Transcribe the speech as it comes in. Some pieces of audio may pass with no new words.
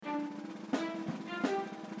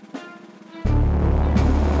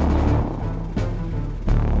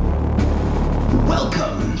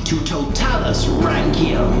to Totalis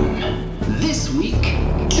Rankium. This week,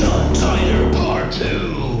 John Tyler Part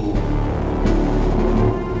 2.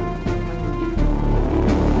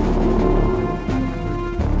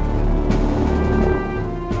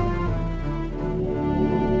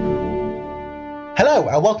 Hello,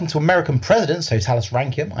 and welcome to American Presidents, Totalis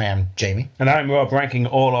Rankium. I am Jamie. And I'm Rob, ranking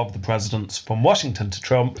all of the presidents from Washington to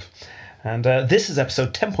Trump. And this is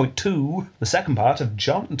episode 10.2, the second part of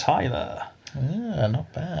John Tyler. Ah,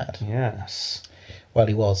 not bad. Yes. Well,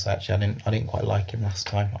 he was, actually. I didn't quite like him last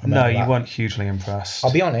time. No, you weren't hugely impressed.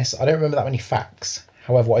 I'll be honest, I don't remember that many facts.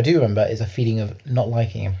 However, what I do remember is a feeling of not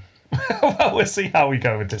liking him. Well, we'll see how we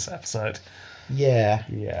go with this episode. Yeah.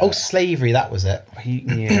 Yeah. Oh, slavery, that was it.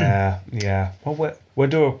 Yeah. Well, we'll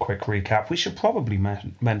do a quick recap. We should probably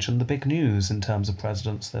mention the big news in terms of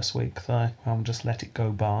presidents this week, though. I'll just let it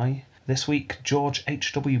go by. This week, George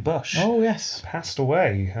H.W. Bush Oh, yes. passed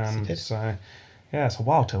away. Yes, he did. So, yeah, it's a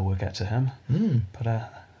while till we'll get to him.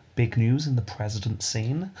 But big news in the president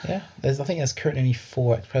scene. Yeah. I think there's currently only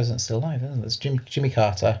 4 ex-presidents still alive, isn't there? There's Jimmy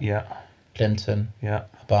Carter, Yeah. Clinton, Yeah.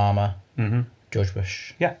 Obama, Mm-hmm. George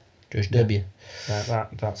Bush, Yeah. George W.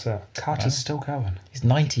 That's it. Carter's still going. He's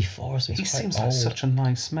 94, so He he's quite seems old. like such a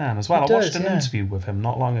nice man as well. He I watched does, an yeah. interview with him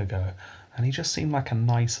not long ago, and he just seemed like a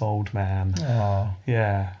nice old man. Aw.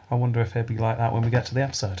 Yeah, I wonder if he'll be like that when we get to the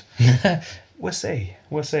episode. We'll see.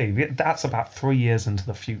 That's about 3 years into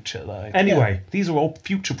the future, though. Anyway, These are all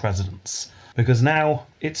future presidents, because now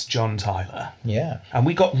it's John Tyler. Yeah. And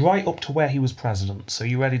we got right up to where he was president, so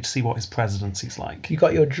you ready to see what his presidency's like? You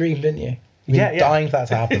got your dream, didn't you? You've been dying for that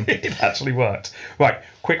to happen. It actually worked. Right,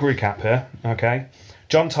 quick recap here, okay?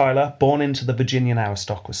 John Tyler, born into the Virginian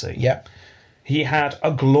aristocracy. Yep. He had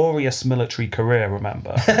a glorious military career,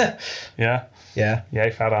 remember? Yeah? Yeah, Yeah,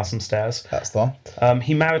 he fell down some stairs. that's the one.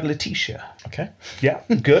 He married Letitia. Okay. Yeah,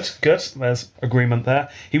 good. There's agreement there.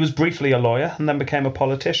 He was briefly a lawyer and then became a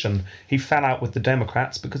politician. He fell out with the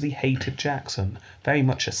Democrats because he hated Jackson. Very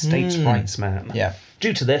much a states' rights man. Yeah.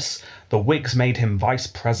 Due to this, the Whigs made him vice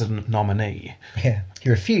president nominee. Yeah. He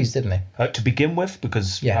refused, didn't he? To begin with,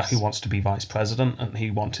 because Yes. he wants to be vice president and he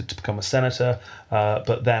wanted to become a senator.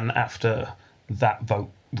 But then after that vote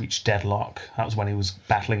reached deadlock, that was when he was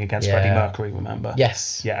battling against Yeah. Freddie Mercury, remember?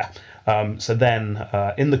 Yes. Yeah. So then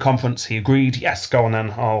in the conference he agreed, yes, go on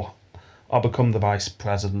then, I'll become the vice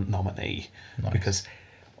president nominee. Nice. Because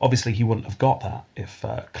obviously he wouldn't have got that if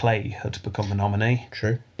Clay had become the nominee.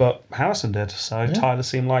 True. But Harrison did, so Tyler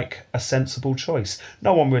seemed like a sensible choice.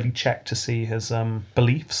 No one really checked to see his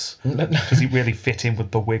beliefs. Does he really fit in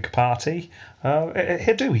with the Whig party?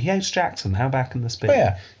 He'd do. He hates Jackson. How bad can this be? Oh,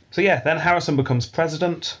 yeah. So yeah, then Harrison becomes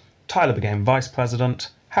president. Tyler became vice president.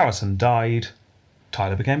 Harrison died.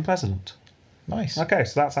 Tyler became president. Nice. Okay,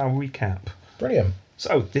 so that's our recap. Brilliant.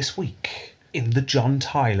 So this week in the John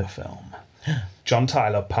Tyler film, John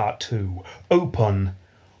Tyler Part 2, open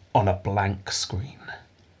on a blank screen.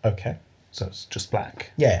 Okay. So it's just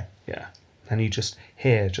black. Yeah. Yeah. And you just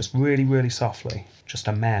hear, just really, really softly, just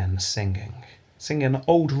a man singing an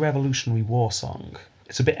old Revolutionary War song.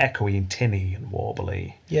 It's a bit echoey and tinny and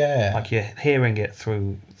warbly. Yeah. Like you're hearing it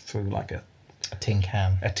through like a tin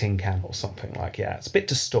can. tin can or something like, yeah. It's a bit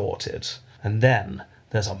distorted. And then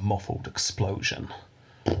there's a muffled explosion.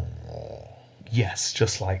 Yes,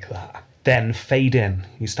 just like that. Then fade in.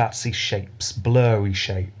 You start to see shapes, blurry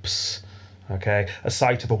shapes. Okay? A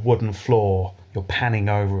sight of a wooden floor. You're panning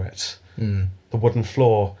over it. The wooden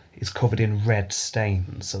floor is covered in red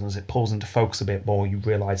stains, and as it pulls into focus a bit more, you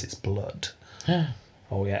realise it's blood.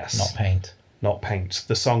 Oh, yes. Not paint. Not paint.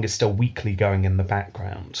 The song is still weakly going in the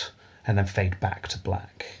background, and then fade back to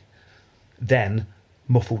black. Then,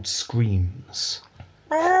 muffled screams.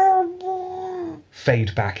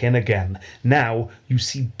 Fade back in again. Now you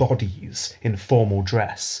see bodies in formal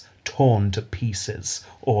dress, torn to pieces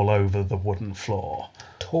all over the wooden floor.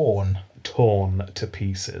 Torn. Torn to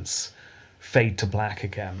pieces. Fade to black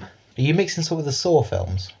again. Are you mixing this up with the Saw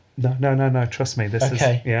films? No, trust me, this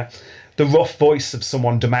Okay. is... Yeah. The rough voice of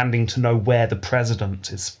someone demanding to know where the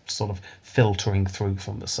president is sort of filtering through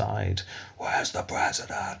from the side. Where's the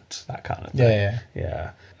president? That kind of thing.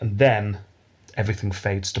 Yeah. And then everything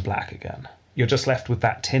fades to black again. You're just left with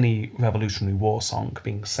that tinny Revolutionary War song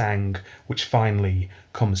being sang, which finally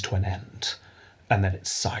comes to an end. And then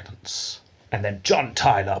it's silence. And then John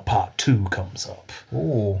Tyler Part 2 comes up.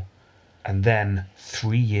 Ooh. And then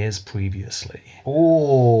 3 years previously.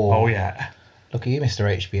 Ooh. Oh, yeah. Look at you, Mr.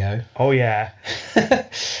 HBO. Oh, yeah.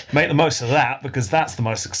 Make the most of that, because that's the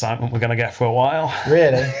most excitement we're going to get for a while.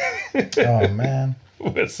 Really? Oh, man.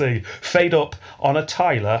 We'll see. Fade up on a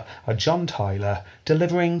John Tyler,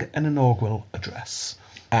 delivering an inaugural address.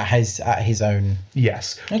 At his own...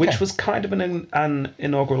 Yes, Okay. which was kind of an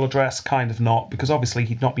inaugural address, kind of not, because obviously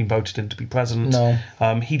he'd not been voted in to be president.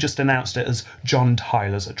 No. He just announced it as John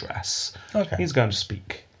Tyler's address. Okay. He's going to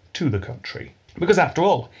speak to the country. Because after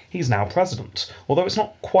all, he's now president, although it's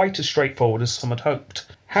not quite as straightforward as some had hoped.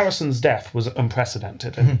 Harrison's death was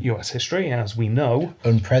unprecedented in US history, as we know.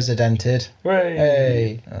 Unprecedented. Hooray!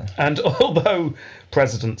 Hey. And although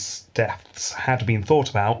presidents' deaths had been thought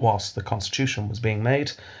about whilst the Constitution was being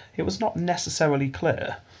made, it was not necessarily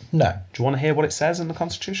clear. No. Do you want to hear what it says in the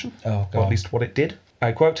Constitution? Oh, go Or on. at least what it did?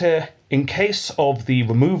 I quote here, "In case of the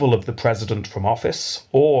removal of the President from office,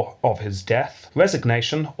 or of his death,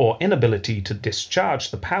 resignation, or inability to discharge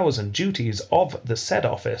the powers and duties of the said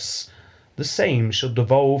office, the same shall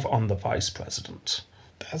devolve on the Vice President."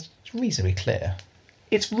 That's reasonably clear.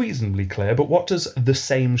 It's reasonably clear, but what does "the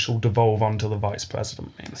same shall devolve onto the Vice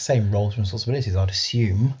President" mean? Same roles and responsibilities, I'd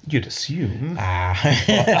assume. You'd assume.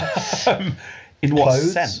 In what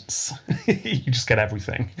Clothes? sense? You just get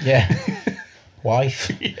everything. Yeah.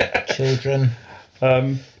 Wife. Children.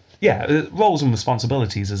 Roles and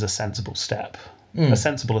responsibilities is a sensible step. A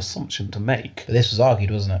sensible assumption to make. But this was argued,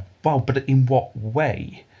 wasn't it? Well, but in what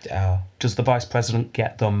way? Oh. Does the Vice President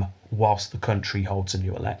get them whilst the country holds a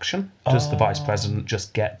new election? Does the Vice President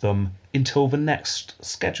just get them until the next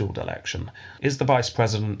scheduled election? Is the Vice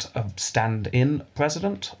President a stand-in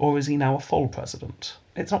president, or is he now a full president?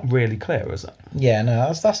 It's not really clear, is it? Yeah, no,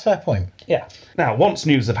 that's a fair point. Yeah. Now, once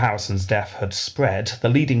news of Harrison's death had spread, the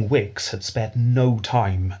leading Whigs had spared no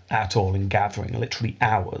time at all in gathering. Literally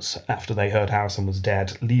hours after they heard Harrison was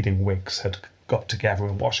dead, leading Whigs had got together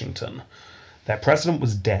in Washington. Their president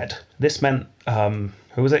was dead. This meant,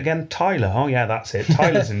 who was it again? Tyler. Oh, yeah, that's it.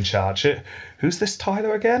 Tyler's in charge. Who's this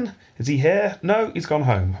Tyler again? Is he here? No, he's gone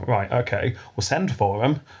home. Right, okay. We'll send for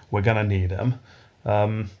him. We're going to need him.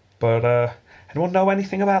 But anyone know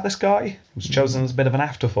anything about this guy? He was chosen as a bit of an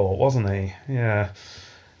afterthought, wasn't he? Yeah.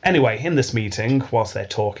 Anyway, in this meeting, whilst they're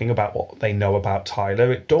talking about what they know about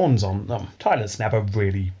Tyler, it dawns on them. Tyler's never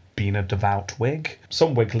really been a devout Whig.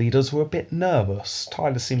 Some Whig leaders were a bit nervous.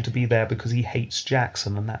 Tyler seemed to be there because he hates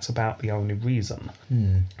Jackson, and that's about the only reason.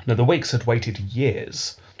 Now, the Whigs had waited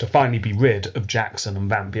years to finally be rid of Jackson and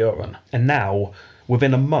Van Buren, and now,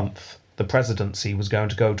 within a month, the presidency was going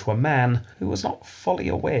to go to a man who was not fully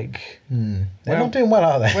a Whig. They're not doing well,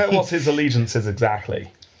 are they? Where was his allegiances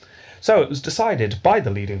exactly? So it was decided by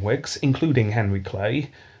the leading Whigs, including Henry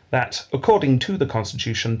Clay, that, according to the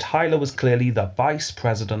Constitution, Tyler was clearly the Vice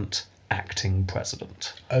President, acting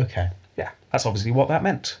President. Okay. Yeah, that's obviously what that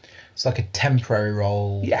meant. It's like a temporary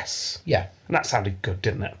role. Yes. Yeah. And that sounded good,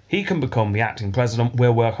 didn't it? He can become the acting president.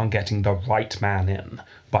 We'll work on getting the right man in.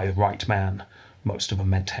 By the right man, most of them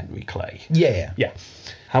meant Henry Clay. Yeah. Yeah.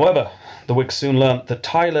 However, the Whigs soon learnt that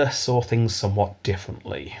Tyler saw things somewhat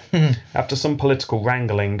differently. After some political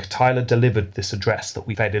wrangling, Tyler delivered this address that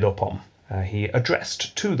we've ended up on. He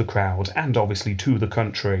addressed to the crowd, and obviously to the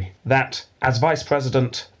country, that, as Vice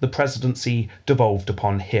President, the presidency devolved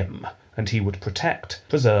upon him, and he would protect,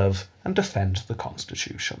 preserve, and defend the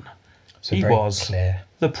Constitution. So He very was clear.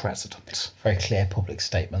 the president. Very clear public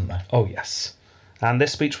statement there. Oh, yes. And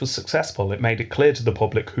this speech was successful. It made it clear to the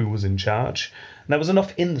public who was in charge, and there was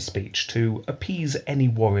enough in the speech to appease any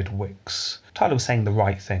worried Whigs. Tyler was saying the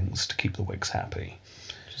right things to keep the Whigs happy.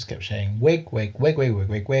 Just kept saying wig, wig, wig, wig, wig,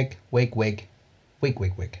 wig, wig, wig, wig, wig,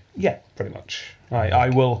 wig, wig. Yeah, pretty much. I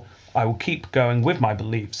will keep going with my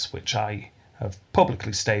beliefs, which I have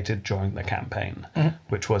publicly stated during the campaign,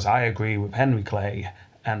 which was I agree with Henry Clay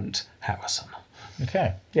and Harrison.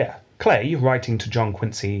 Okay. Yeah. Clay, writing to John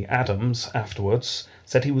Quincy Adams afterwards,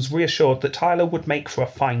 said he was reassured that Tyler would make for a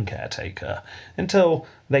fine caretaker until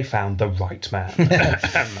they found the right man.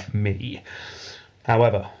 Me.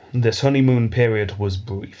 However, this honeymoon period was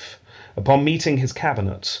brief. Upon meeting his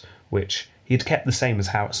cabinet, which he had kept the same as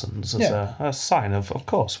Harrison's as a sign of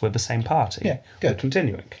course, we're the same party. Yeah, good.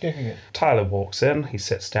 Continuing. Good. Tyler walks in, he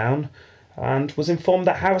sits down, and was informed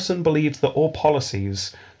that Harrison believed that all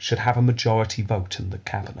policies should have a majority vote in the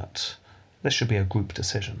cabinet. This should be a group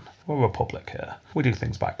decision. We're a republic here. We do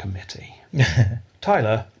things by committee.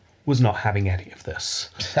 Tyler was not having any of this.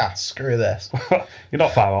 Screw this. You're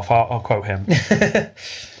not far off, I'll quote him.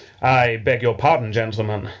 I beg your pardon,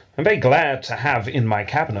 gentlemen. I'm very glad to have in my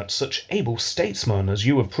cabinet such able statesmen as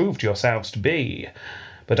you have proved yourselves to be.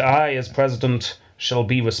 But I, as president, shall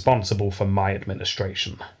be responsible for my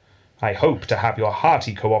administration. I hope to have your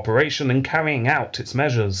hearty cooperation in carrying out its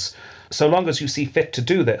measures. So long as you see fit to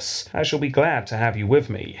do this, I shall be glad to have you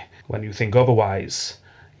with me. When you think otherwise,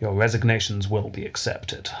 your resignations will be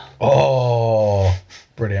accepted. Oh,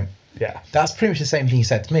 brilliant. Yeah. That's pretty much the same thing you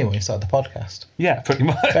said to me when we started the podcast. Yeah, pretty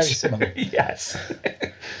much. Very similar. Yes.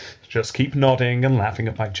 Just keep nodding and laughing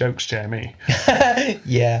at my jokes, Jamie.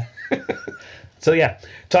 Yeah. So yeah,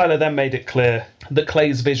 Tyler then made it clear that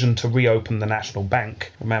Clay's vision to reopen the National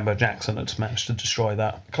Bank, remember Jackson had managed to destroy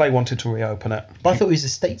that, Clay wanted to reopen it. But I thought he was a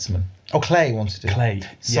statesman. Oh, Clay wanted to. Clay,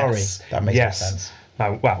 Sorry, yes. that makes no sense.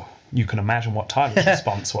 No, well, you can imagine what Tyler's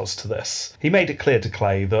response was to this. He made it clear to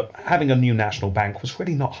Clay that having a new national bank was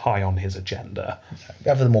really not high on his agenda. We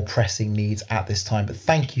have the more pressing needs at this time, but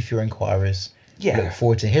thank you for your inquiries. Yeah. Look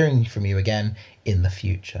forward to hearing from you again in the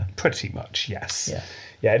future. Pretty much, yes. Yeah.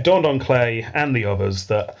 Yeah, it dawned on Clay and the others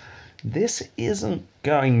that this isn't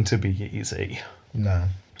going to be easy. No.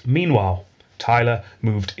 Meanwhile, Tyler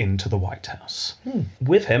moved into the White House.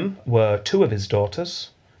 With him were 2 of his daughters.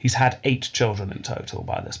 He's had 8 children in total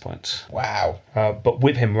by this point. Wow. But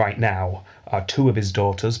with him right now are 2 of his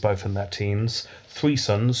daughters, both in their teens, 3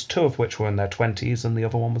 sons, 2 of which were in their 20s, and the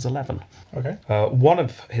other one was 11. Okay. One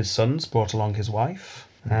of his sons brought along his wife,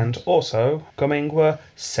 and also coming were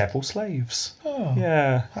several slaves. Oh,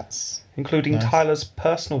 Yeah, that's... including nice. Tyler's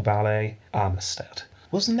personal valet, Armistead.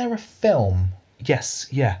 Wasn't there a film Yes,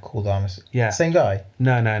 yeah. called Armistead? Yeah. Same guy?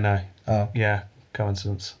 No. Oh, Yeah,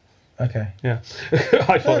 coincidence. okay. Yeah,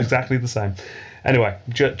 I thought exactly the same. Anyway,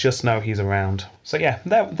 just know he's around. So yeah,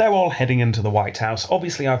 they're all heading into the White House.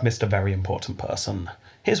 Obviously, I've missed a very important person.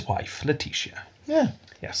 His wife, Letitia. Yeah.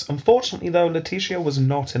 Yes, unfortunately though, Letitia was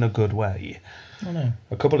not in a good way. Oh, no.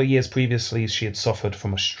 A couple of years previously, she had suffered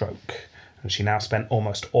from a stroke, and she now spent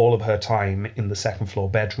almost all of her time in the second-floor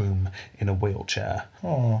bedroom in a wheelchair.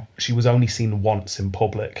 Oh. She was only seen once in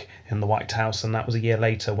public in the White House, and that was a year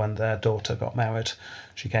later when their daughter got married.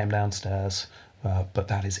 She came downstairs, but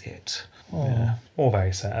that is it. Yeah, all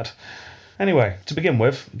very sad. Anyway, to begin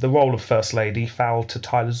with, the role of First Lady fell to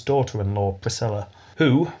Tyler's daughter-in-law, Priscilla,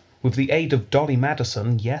 who, with the aid of Dolly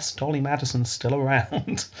Madison, yes, Dolly Madison's still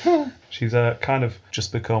around. She's kind of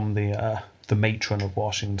just become the matron of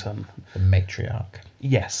Washington. The matriarch.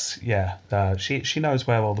 Yes, yeah. She knows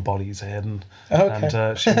where all the bodies are hidden, Okay.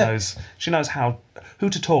 and she knows who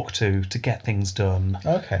to talk to get things done.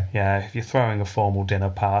 Okay. Yeah, if you're throwing a formal dinner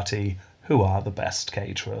party, who are the best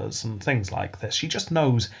caterers and things like this. She just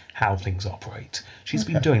knows how things operate. She's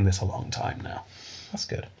been doing this a long time now. That's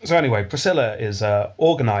good. So anyway, Priscilla is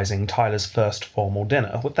organising Tyler's first formal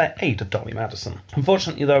dinner with the aid of Dolly Madison.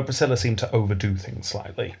 Unfortunately, though, Priscilla seemed to overdo things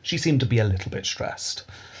slightly. She seemed to be a little bit stressed,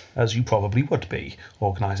 as you probably would be,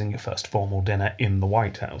 organising your first formal dinner in the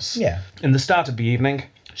White House. Yeah. In the start of the evening,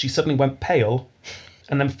 she suddenly went pale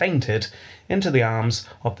and then fainted into the arms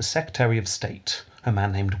of the Secretary of State, a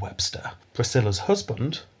man named Webster. Priscilla's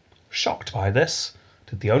husband, shocked by this,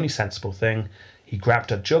 did the only sensible thing. He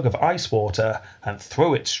grabbed a jug of ice water and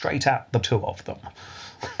threw it straight at the 2 of them.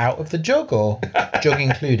 Out of the jug or jug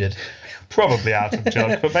included? Probably out of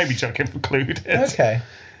jug, but maybe jug included. Okay.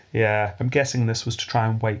 Yeah, I'm guessing this was to try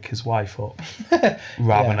and wake his wife up,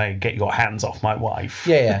 rather than a get your hands off my wife.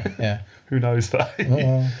 Yeah. Who knows that?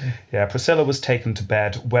 Yeah, Priscilla was taken to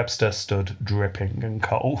bed. Webster stood dripping and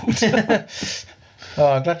cold.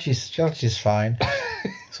 Oh, I'm glad she's fine.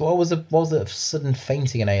 So what was the sudden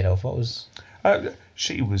fainting in Adolf? What was...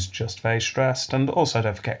 She was just very stressed, and also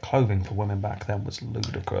don't forget, clothing for women back then was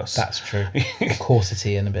ludicrous. That's true.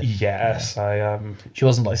 Corsety and a bit. Yes, yeah. She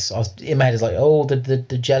wasn't like... I was, in my head, it's like, oh,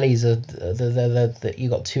 the jellies are... The you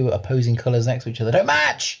got 2 opposing colours next to each other. Don't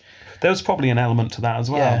match! There was probably an element to that as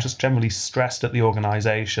well. Yeah. Just generally stressed at the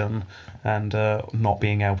organisation and not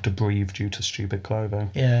being able to breathe due to stupid clothing.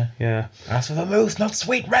 Yeah. Yeah. That's for vermouth, not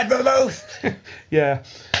sweet red vermouth! Yeah.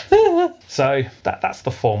 So that's the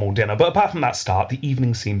formal dinner. But apart from that start, the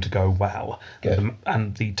evening seemed to go well. Good.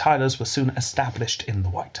 And the Tylers were soon established in the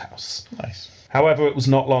White House. Nice. However, it was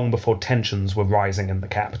not long before tensions were rising in the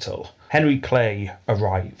capital. Henry Clay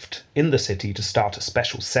arrived in the city to start a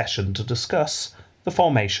special session to discuss the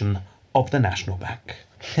formation of the National Bank.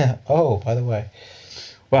 Oh, by the way.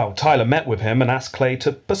 Well, Tyler met with him and asked Clay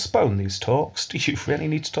to postpone these talks. Do you really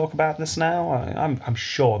need to talk about this now? I'm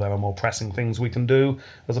sure there are more pressing things we can do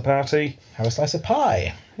as a party. Have a slice of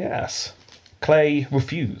pie. Yes. Clay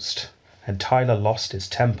refused, and Tyler lost his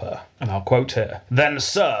temper. And I'll quote here, "Then,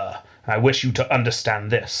 sir, I wish you to understand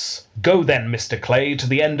this. Go then, Mr. Clay, to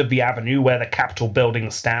the end of the avenue where the Capitol building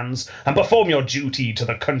stands, and perform your duty to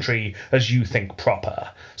the country as you think proper.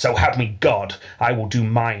 So help me God, I will do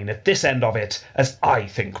mine at this end of it as I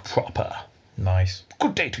think proper. Nice.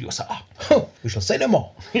 Good day to you, sir." We shall say no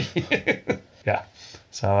more. Yeah.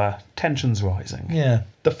 So tensions rising. Yeah.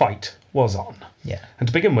 The fight was on. Yeah. And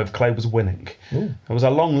to begin with, Clay was winning. Ooh. There was a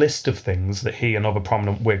long list of things that he and other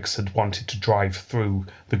prominent Whigs had wanted to drive through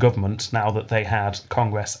the government now that they had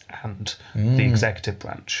Congress and the executive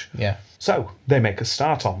branch. Yeah. So they make a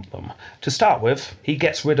start on them. To start with, he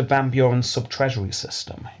gets rid of Van Buren's sub-treasury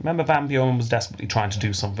system. Remember, Van Buren was desperately trying to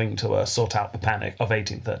do something to sort out the panic of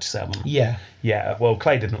 1837? Yeah. Yeah, well,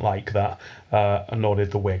 Clay didn't like that, and nor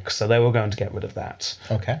did the Whigs, so they were going to get rid of that.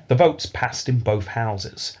 Okay. The votes passed in both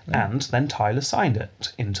houses, and then Tyler signed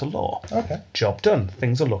it into law. Okay. Job done.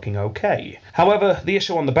 Things are looking okay. However, the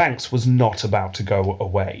issue on the banks was not about to go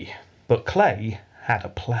away. But Clay had a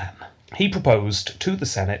plan. He proposed to the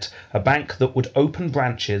Senate a bank that would open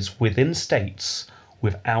branches within states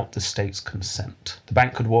without the state's consent. The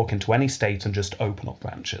bank could walk into any state and just open up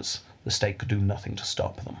branches. The state could do nothing to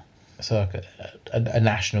stop them. So like a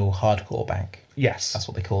national hardcore bank. Yes. That's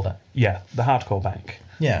what they called it. Yeah, the hardcore bank.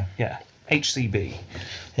 Yeah. Yeah. HCB.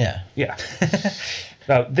 Yeah. Yeah.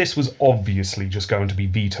 Now, this was obviously just going to be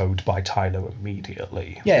vetoed by Tyler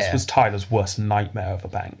immediately. Yeah, This yeah. was Tyler's worst nightmare of a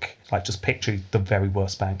bank. Like, just picture the very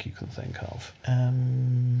worst bank you can think of.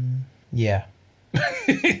 Yeah.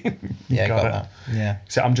 Yeah, got got it. that. Yeah.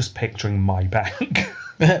 So I'm just picturing my bank.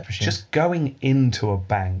 For sure. Just going into a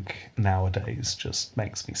bank nowadays just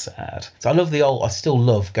makes me sad. So I still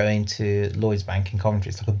love going to Lloyd's Bank in Coventry.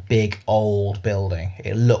 It's like a big old building.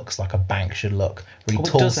 It looks like a bank should look. Really Oh, it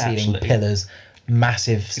tall does ceiling, actually. pillars,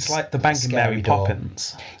 massive. It's like the bank in scary Mary door.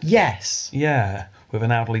 Poppins. Yes. Yeah, with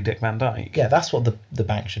an elderly Dick Van Dyke. Yeah, that's what the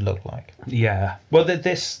bank should look like. Yeah. Well,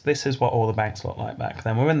 this is what all the banks looked like back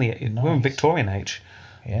then. We're in Victorian age.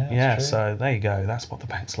 Yeah. That's Yeah, true. so there you go. That's what the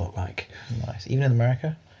banks look like. Nice. Even in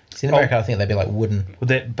America. See, in America, I think they'd be like wooden.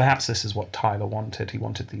 Well, perhaps this is what Tyler wanted. He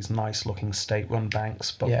wanted these nice-looking state-run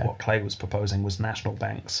banks, but Yeah. what Clay was proposing was national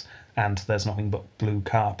banks, and there's nothing but blue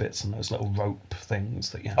carpets and those little rope things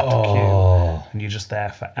that you have to queue, and you're just there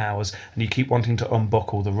for hours, and you keep wanting to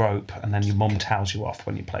unbuckle the rope, and then your mum tells you off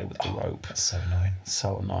when you play with the rope. That's so annoying.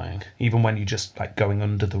 So annoying. Even when you're just like going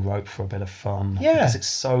under the rope for a bit of fun. Yeah. Because it's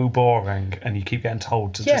so boring, and you keep getting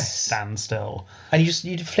told to Yes. just stand still. And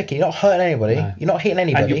you flick it. You're not hurting anybody. No. You're not hitting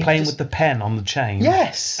anybody. And you're playing Just- with the pen on the chain.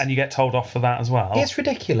 Yes. And you get told off for that as well. It's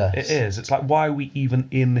ridiculous. It is. It's like, why are we even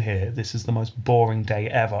in here? This is the most boring day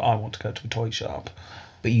ever. I want to go to a toy shop.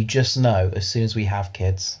 But you just know as soon as we have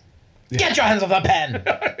kids, get your hands off that pen.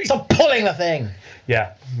 Stop pulling the thing.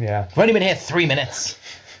 Yeah, yeah. I've only been here 3 minutes.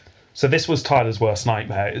 So this was Tyler's worst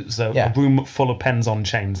nightmare. It was a room full of pens on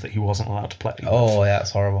chains that he wasn't allowed to play with. Oh, yeah,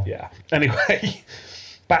 that's horrible. Yeah. Anyway,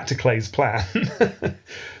 back to Clay's plan.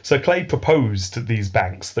 So Clay proposed these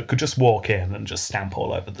banks that could just walk in and just stamp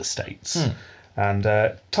all over the states. And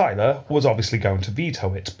Tyler was obviously going to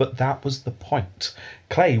veto it, but that was the point.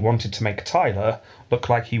 Clay wanted to make Tyler look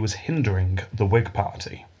like he was hindering the Whig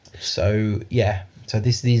Party. So, yeah. So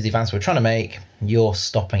these are the advances we're trying to make. You're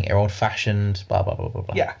stopping it. Old-fashioned, blah, blah, blah, blah,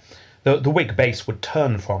 blah. Yeah. The Whig base would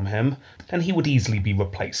turn from him, and he would easily be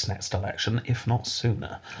replaced next election, if not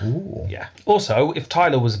sooner. Ooh. Yeah. Also, if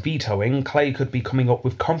Tyler was vetoing, Clay could be coming up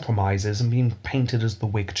with compromises and being painted as the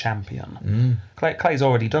Whig champion. Clay's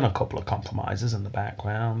already done a couple of compromises in the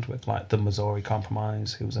background, with like the Missouri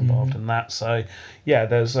Compromise. He was involved in that. So, yeah,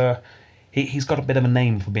 there's he's got a bit of a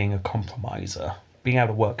name for being a compromiser, being able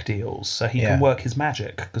to work deals. So he can work his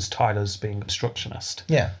magic because Tyler's being obstructionist.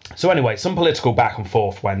 Yeah. So anyway, some political back and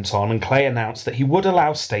forth went on, and Clay announced that he would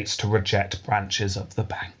allow states to reject branches of the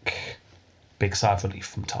bank. Big sigh of relief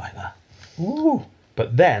from Tyler. Ooh.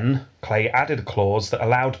 But then Clay added a clause that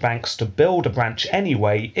allowed banks to build a branch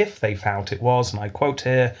anyway if they felt it was, and I quote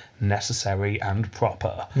here, necessary and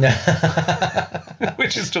proper.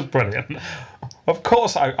 Which is just brilliant. Of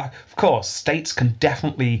course, states can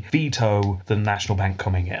definitely veto the National Bank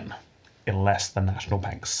coming in, unless the National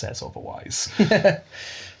Bank says otherwise.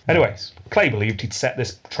 Anyways, Clay believed he'd set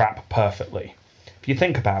this trap perfectly. If you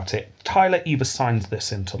think about it, Tyler either signs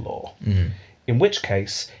this into law, in which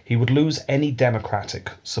case he would lose any Democratic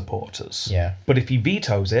supporters. Yeah. But if he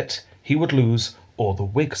vetoes it, he would lose all the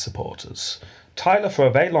Whig supporters. Tyler, for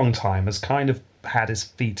a very long time, has kind of had his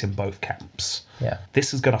feet in both camps. Yeah.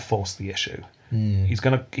 This is going to force the issue. He's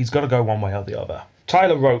got to go one way or the other.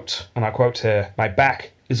 Tyler wrote, and I quote here, "My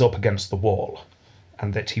back is up against the wall,"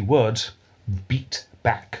 and that he would beat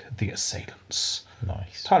back the assailants.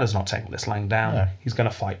 Nice. Tyler's not taking this lying down. No. He's going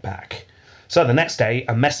to fight back. So the next day,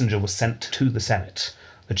 a messenger was sent to the Senate.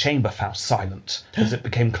 The chamber fell silent as it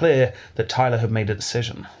became clear that Tyler had made a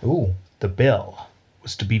decision. Ooh. The bill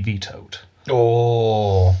was to be vetoed.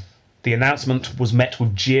 Oh. The announcement was met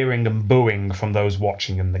with jeering and booing from those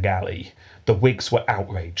watching in the galley. The Whigs were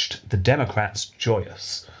outraged, the Democrats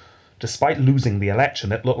joyous. Despite losing the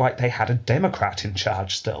election, it looked like they had a Democrat in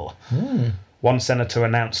charge still. One senator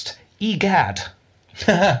announced, "Egad."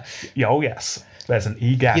 Yeah, oh, yes. There's an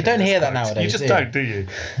egad. You don't hear that quote. nowadays, You just do you? don't, do you?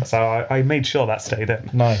 So I made sure that stayed in.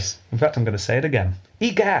 Nice. In fact, I'm going to say it again.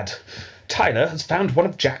 "Egad. Tyler has found one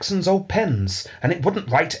of Jackson's old pens, and it wouldn't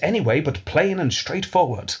write anyway but plain and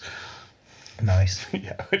straightforward." Nice.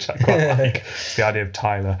 Yeah, which I quite like. It's the idea of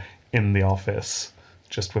Tyler in the office,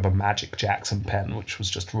 just with a Magic Jackson pen, which was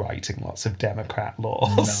just writing lots of Democrat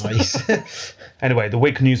laws. Nice. Anyway, the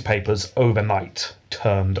Whig newspapers overnight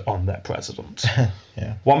turned on their president.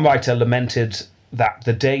 Yeah. One writer lamented that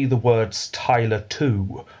the day the words Tyler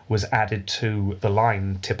 2 was added to the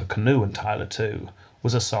line Tippecanoe and Tyler 2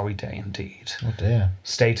 was a sorry day indeed. Oh dear.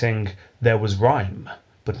 Stating there was rhyme,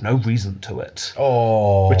 but no reason to it.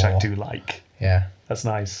 Oh. Which I do like. Yeah. That's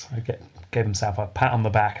nice. Gave himself a pat on the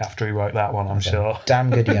back after he wrote that one, I'm sure. Damn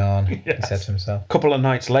good yarn, Yes. he said to himself. A couple of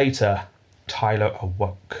nights later, Tyler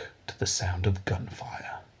awoke to the sound of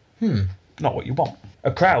gunfire. Not what you want.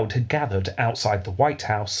 A crowd had gathered outside the White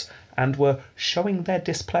House and were showing their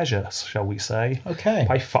displeasure, shall we say, Okay.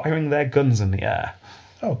 by firing their guns in the air.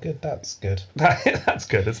 Oh, good. That's good. That's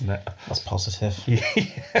good, isn't it? That's positive.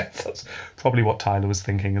 Yes, that's probably what Tyler was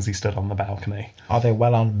thinking as he stood on the balcony. Are they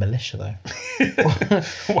well-armed militia, though?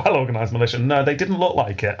 Well-organised militia. No, they didn't look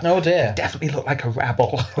like it. Oh, dear. Definitely looked like a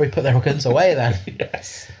rabble. Probably put their guns away, then.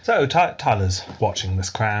 Yes. So Tyler's watching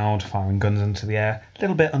this crowd, firing guns into the air, a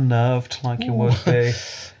little bit unnerved, like you would be.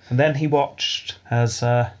 And then he watched as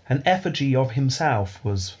an effigy of himself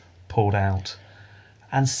was pulled out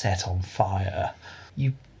and set on fire.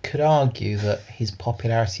 You could argue that his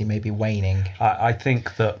popularity may be waning. I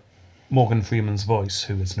think that Morgan Freeman's voice,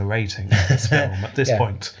 who is narrating this film at this Yeah.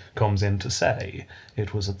 point, comes in to say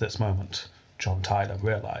it was at this moment John Tyler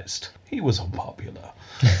realised he was unpopular.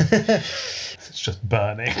 It's just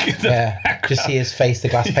burning. Yeah. Just see his face, the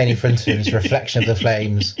glass pane in front of him, his reflection of the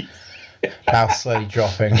flames. Mouth slowly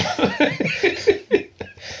dropping.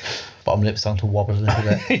 Bottom lip starting to wobble a little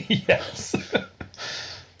bit. Yes.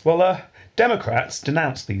 Well, Democrats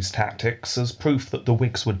denounced these tactics as proof that the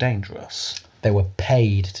Whigs were dangerous. They were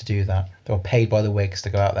paid to do that. They were paid by the Whigs to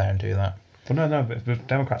go out there and do that. Well, no, but the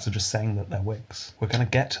Democrats are just saying that they're Whigs. We're going to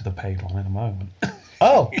get to the paid one in a moment.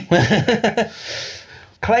 Oh!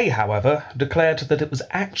 Clay, however, declared that it was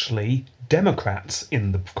actually Democrats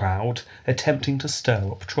in the crowd attempting to stir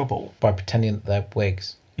up trouble. By pretending that they're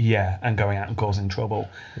Whigs. Yeah, and going out and causing trouble.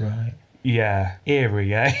 Right. Yeah,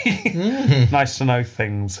 eerie, eh? Nice to know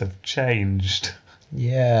things have changed.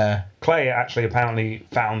 Yeah. Clay actually apparently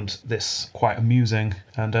found this quite amusing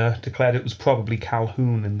and declared it was probably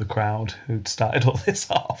Calhoun in the crowd who'd started all this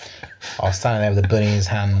off. I was standing there with a bunny in his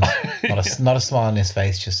hand, not a smile on his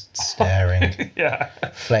face, just staring. Yeah.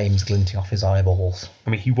 Flames glinting off his eyeballs.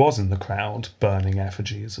 I mean, he was in the crowd burning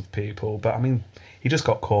effigies of people, but I mean, he just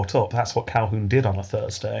got caught up. That's what Calhoun did on a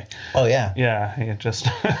Thursday. Oh, yeah. Yeah, he just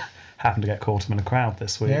happened to get caught up in a crowd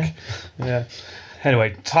this week. Yeah. Yeah.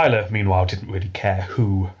 Anyway, Tyler, meanwhile, didn't really care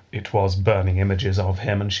who it was burning images of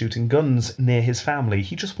him and shooting guns near his family.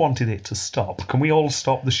 He just wanted it to stop. Can we all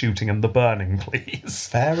stop the shooting and the burning, please?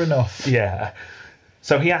 Fair enough. Yeah.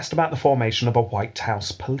 So he asked about the formation of a White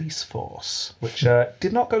House police force, which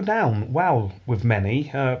did not go down well with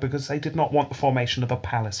many because they did not want the formation of a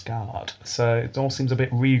palace guard. So it all seems a bit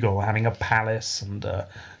regal, having a palace and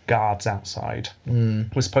guards outside.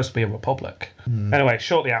 It was supposed to be a republic. Anyway,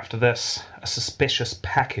 shortly after this, a suspicious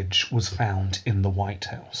package was found in the White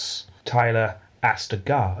House. Tyler asked a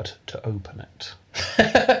guard to open it.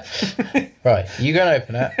 Right, you go and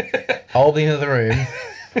open it. I'll be in the room.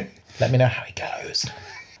 Let me know how it goes.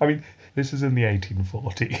 I mean, this is in the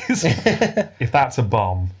 1840s. If that's a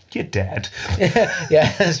bomb, you're dead.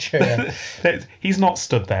 Yeah, that's true. Yeah. He's not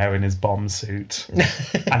stood there in his bomb suit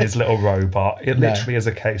and his little robot. It literally is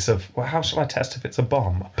a case of, well, how shall I test if it's a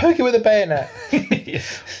bomb? Poke it with a bayonet.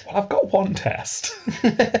 Well, I've got one test.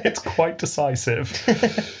 It's quite decisive.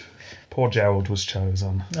 Poor Gerald was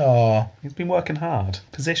chosen. Oh, He's been working hard.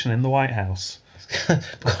 Position in the White House.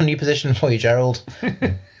 got a new position for you, Gerald.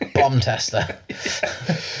 Bomb tester.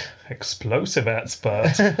 Explosive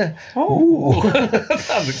expert. Oh, that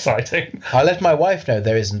sounds exciting. I let my wife know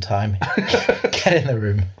there isn't time. Get in the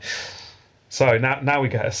room. So now we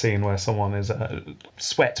get a scene where someone is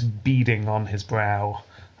sweat beading on his brow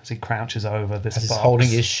as he crouches over this As he's box. holding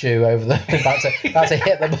his shoe over the about to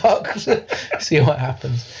hit the box. See what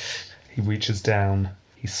happens. He reaches down.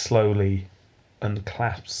 He slowly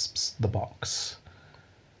unclasps the box,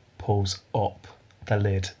 pulls up the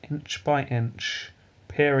lid inch by inch,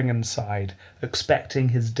 peering inside, expecting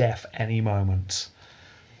his death any moment.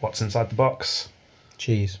 What's inside the box?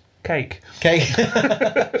 Cheese. Cake. Cake.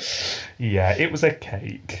 Yeah, it was a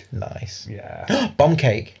cake. Nice. Yeah. Bomb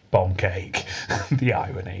cake. Bomb cake. The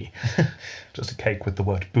irony. Just a cake with the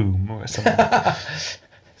word boom or something.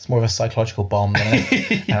 It's more of a psychological bomb than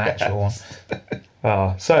an actual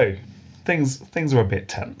one. So, things are a bit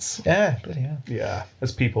tense. Yeah, bloody hell. Yeah,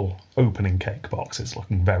 as people opening cake boxes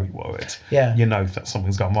looking very worried. Yeah. You know that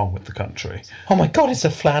something's gone wrong with the country. Oh my God, it's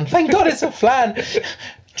a flan. Thank God it's a flan.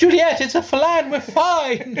 Juliet, it's a flan. We're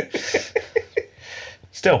fine.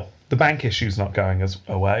 Still, the bank issue's not going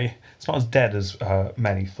away. It's not as dead as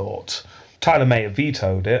many thought. Tyler may have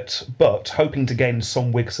vetoed it, but hoping to gain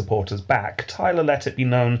some Whig supporters back, Tyler let it be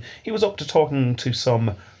known he was up to talking to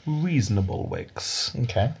some reasonable Whigs.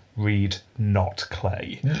 Okay. Read, not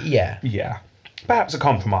Clay. Yeah. Yeah. Perhaps a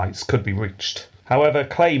compromise could be reached. However,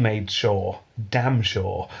 Clay made sure, damn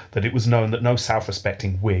sure, that it was known that no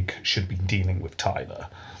self-respecting Whig should be dealing with Tyler.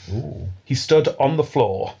 Ooh. He stood on the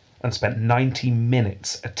floor and spent 90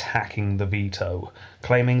 minutes attacking the veto,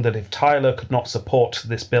 claiming that if Tyler could not support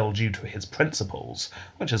this bill due to his principles,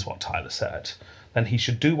 which is what Tyler said, then he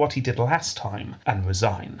should do what he did last time and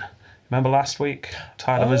resign. Remember last week?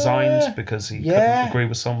 Tyler resigned because he couldn't agree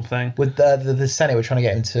with something. With the Senate were trying to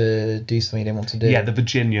get him to do something he didn't want to do. Yeah, the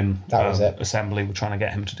Virginian That was it. Assembly were trying to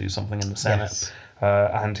get him to do something in the Senate. Yes.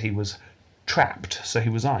 And he was trapped, so he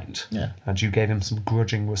resigned. Yeah. And you gave him some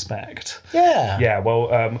grudging respect. Yeah. Yeah,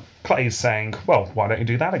 well, Clay's saying, well, why don't you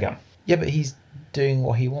do that again? Yeah, but he's doing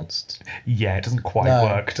what he wants to. Yeah, it doesn't quite No.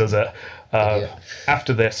 work, does it?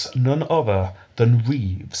 After this, none other than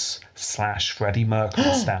Reeves/Freddie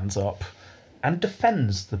Mercury stands up and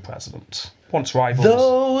defends the president. Once rivals...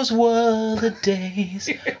 Those were the days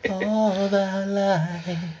of our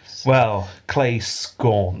lives. Well, Clay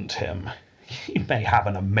scorned him. He may have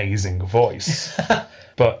an amazing voice.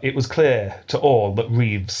 But it was clear to all that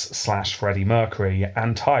Reeves/Freddie Mercury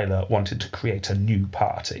and Tyler wanted to create a new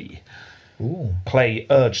party. Ooh. Clay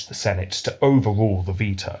urged the Senate to overrule the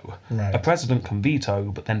veto. Right. A president can veto,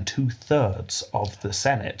 but then 2/3 of the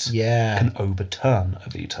Senate can overturn a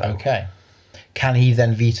veto. Okay. Can he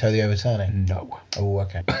then veto the overturning? No. Oh,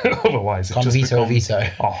 okay. Otherwise, it Can't just veto a becomes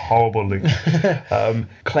veto. a horrible loop.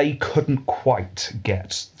 Clay couldn't quite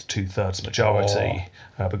get the 2/3 majority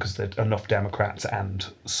because enough Democrats and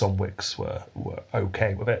some Whigs were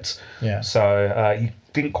okay with it. Yeah. So he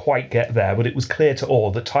didn't quite get there, but it was clear to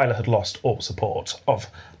all that Tyler had lost all support of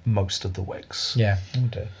most of the Whigs. Yeah.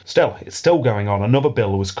 Okay. Still, it's still going on. Another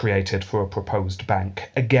bill was created for a proposed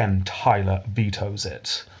bank. Again, Tyler vetoes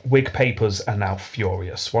it. Whig papers are now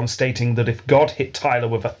furious, one stating that if God hit Tyler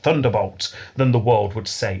with a thunderbolt, then the world would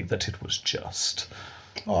say that it was just.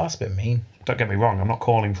 Oh, that's a bit mean. Don't get me wrong, I'm not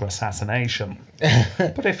calling for assassination.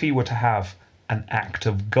 But if he were to have an act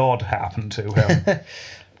of God happen to him,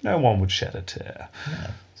 no one would shed a tear. Yeah.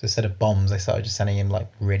 So instead of bombs, they started just sending him like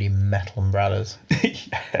really metal umbrellas.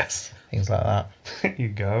 Yes. Things like that. There you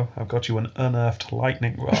go. I've got you an unearthed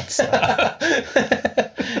lightning rod, sir.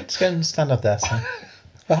 Just go and stand up there, son.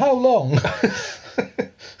 For how long?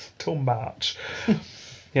 Till March.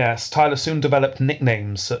 Yes, Tyler soon developed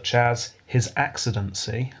nicknames such as his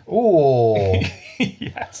Accidency. Ooh.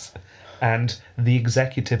 Yes. And the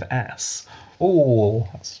Executive Ass. Ooh.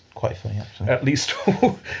 That's quite funny, actually. At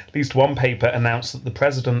least one paper announced that the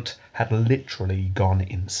president had literally gone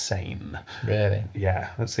insane. Really?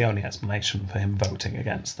 Yeah, that's the only explanation for him voting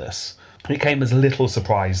against this. It came as little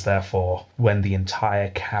surprise, therefore, when the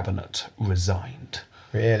entire cabinet resigned.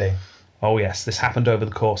 Really? Oh yes, this happened over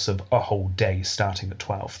the course of a whole day starting at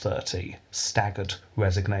 12:30. Staggered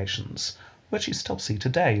resignations, which you still see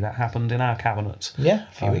today. That happened in our cabinet. Yeah,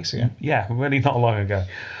 a few weeks ago. Yeah, really not long ago.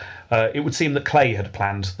 It would seem that Clay had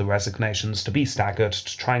planned the resignations to be staggered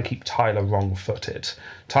to try and keep Tyler wrong-footed.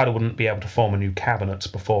 Tyler wouldn't be able to form a new cabinet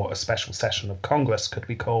before a special session of Congress could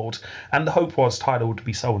be called, and the hope was Tyler would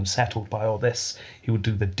be so unsettled by all this, he would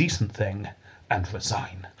do the decent thing and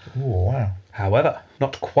resign. Ooh, wow. However,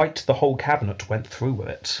 not quite the whole cabinet went through with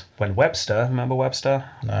it. When Webster, remember Webster?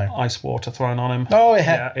 No. Ice water thrown on him. Oh,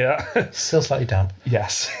 yeah. Yeah. Still slightly damp.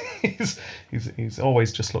 Yes. he's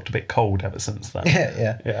always just looked a bit cold ever since then.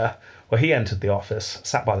 Yeah. Yeah. Well, he entered the office,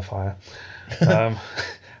 sat by the fire,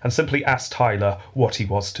 and simply asked Tyler what he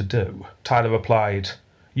was to do. Tyler replied,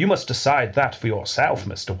 "You must decide that for yourself,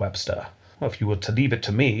 Mr. Webster. Well, if you were to leave it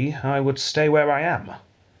to me, I would stay where I am.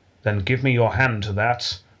 Then give me your hand to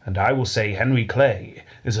that, and I will say Henry Clay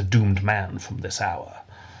is a doomed man from this hour."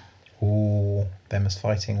 Ooh, famous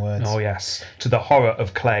fighting words. Oh yes. To the horror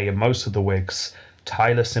of Clay and most of the Whigs,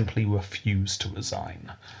 Tyler simply refused to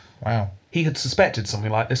resign. Wow. He had suspected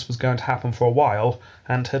something like this was going to happen for a while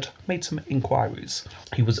and had made some inquiries.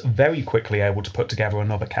 He was very quickly able to put together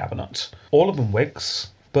another cabinet. All of them Whigs,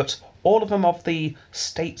 but all of them of the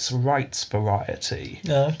states' rights variety.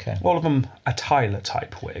 Oh, okay. All of them a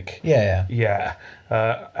Tyler-type Whig. Yeah. Yeah.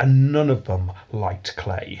 And none of them liked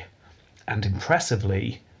Clay. And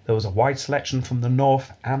impressively, there was a wide selection from the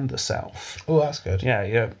North and the South. Oh, that's good.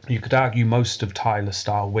 Yeah. You could argue most of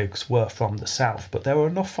Tyler-style Whigs were from the South, but there were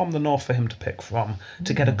enough from the North for him to pick from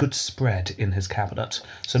to get a good spread in his cabinet.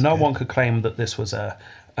 So no one could claim that this was a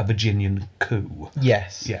Virginian coup.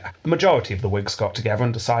 Yes. Yeah. The majority of the Whigs got together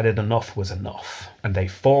and decided enough was enough, and they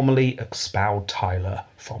formally expelled Tyler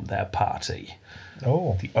from their party.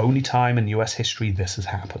 Oh. The only time in US history this has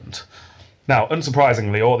happened. Now,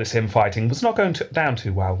 unsurprisingly, all this infighting was not going down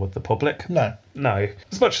too well with the public. No. No.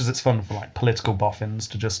 As much as it's fun for political boffins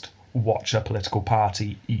to just watch a political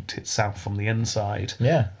party eat itself from the inside,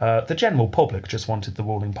 Yeah. the general public just wanted the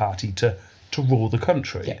ruling party to rule the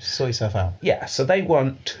country. Yeah, sort yourself out. Yeah, so they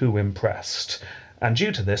weren't too impressed. And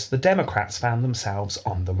due to this, the Democrats found themselves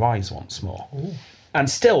on the rise once more. Ooh. And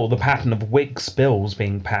still, the pattern of Whigs bills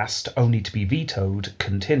being passed only to be vetoed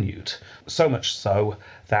continued. So much so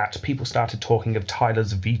that people started talking of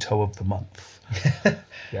Tyler's veto of the month.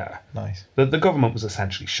 Yeah. Nice. The government was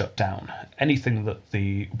essentially shut down. Anything that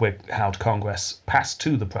the Whig-held Congress passed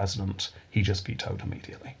to the president, he just vetoed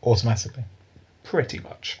immediately. Automatically. Pretty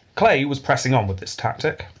much. Clay was pressing on with this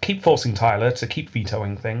tactic, keep forcing Tyler to keep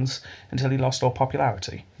vetoing things until he lost all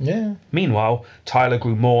popularity. Yeah. Meanwhile, Tyler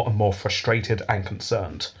grew more and more frustrated and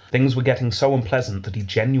concerned. Things were getting so unpleasant that he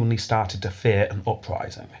genuinely started to fear an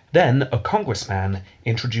uprising. Then, a congressman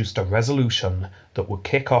introduced a resolution that would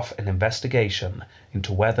kick off an investigation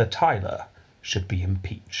into whether Tyler should be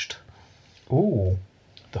impeached. Ooh.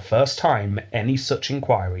 The first time any such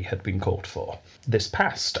inquiry had been called for. This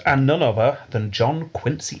passed, and none other than John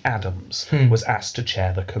Quincy Adams was asked to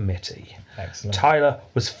chair the committee. Excellent. Tyler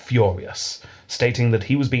was furious, stating that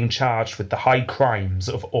he was being charged with the high crimes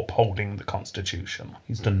of upholding the Constitution.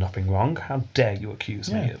 He's done nothing wrong. How dare you accuse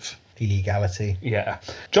me of... Illegality. Yeah.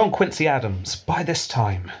 John Quincy Adams, by this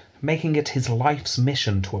time, making it his life's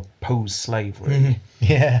mission to oppose slavery.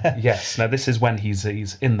 Yeah. Yes, now this is when he's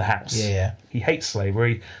in the House. Yeah. He hates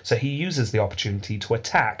slavery, so he uses the opportunity to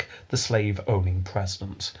attack the slave-owning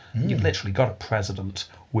president. You've literally got a president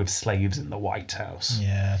with slaves in the White House.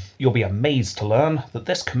 Yeah. You'll be amazed to learn that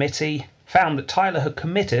this committee found that Tyler had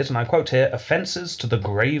committed, and I quote here, offences to the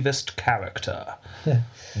gravest character,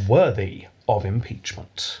 worthy of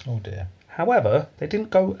impeachment. Oh dear. However, they didn't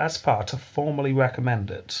go as far to formally recommend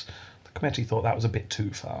it. The committee thought that was a bit too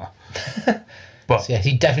far. But So, yeah,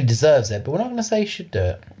 he definitely deserves it, but we're not going to say he should do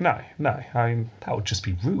it. no, I mean, that would just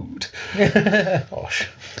be rude. Gosh.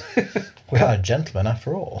 We are a gentleman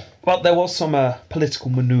after all. Well, there was some political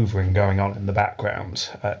manoeuvring going on in the background.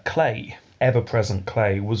 Clay, ever-present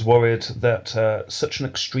Clay, was worried that such an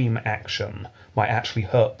extreme action might actually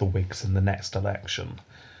hurt the Whigs in the next election.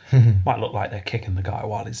 Might look like they're kicking the guy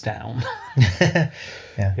while he's down. Yeah.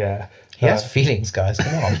 Yeah. He has feelings, guys.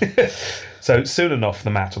 Come on. So soon enough, the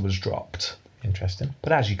matter was dropped. Interesting.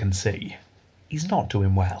 But as you can see, he's not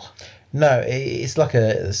doing well. No, it's like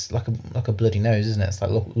a bloody nose, isn't it? It's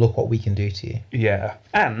like look what we can do to you. Yeah.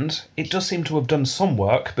 And it does seem to have done some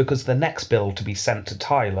work, because the next bill to be sent to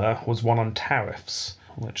Tyler was one on tariffs,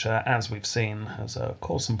 which, as we've seen, has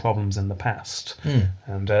caused some problems in the past.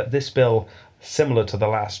 And this bill, similar to the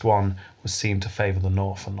last one, was seen to favour the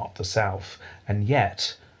North and not the South. And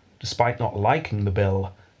yet, despite not liking the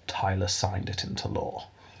bill, Tyler signed it into law.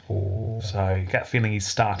 Ooh. So you get a feeling he's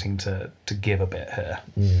starting to give a bit here.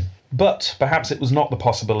 But perhaps it was not the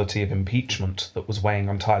possibility of impeachment that was weighing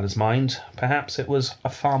on Tyler's mind. Perhaps it was a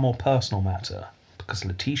far more personal matter, because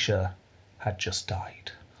Letitia had just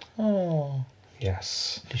died. Oh.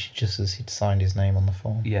 Yes. Just as he'd signed his name on the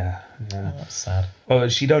form. Yeah. Oh, that's sad. Well,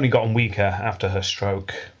 she'd only gotten weaker after her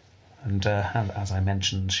stroke. And as I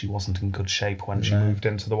mentioned, she wasn't in good shape when she moved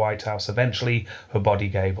into the White House. Eventually, her body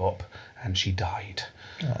gave up and she died.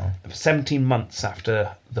 Oh. 17 months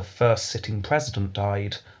after the first sitting president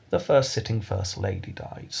died, the first sitting First Lady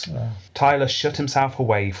dies. Oh. Tyler shut himself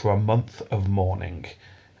away for a month of mourning.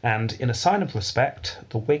 And in a sign of respect,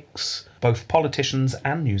 the Whigs, both politicians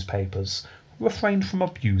and newspapers, refrained from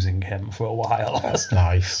abusing him for a while. That's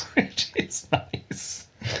nice. Which is nice.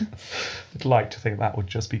 I'd like to think that would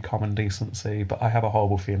just be common decency, but I have a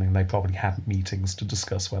horrible feeling they probably had meetings to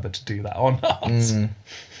discuss whether to do that or not. I wonder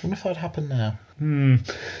if that'd happen now.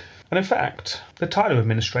 And in fact, the Tyler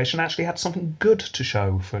administration actually had something good to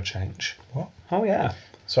show for a change. What? Oh, yeah.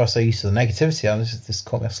 So I was so used to the negativity. This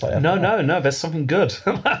caught me slightly. No. There's something good.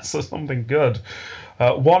 That's something good.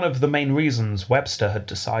 One of the main reasons Webster had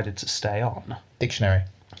decided to stay on. Dictionary.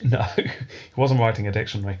 No, he wasn't writing a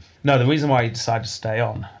dictionary. No, the reason why he decided to stay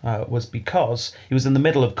on was because he was in the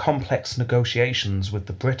middle of complex negotiations with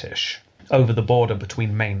the British over the border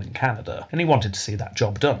between Maine and Canada, and he wanted to see that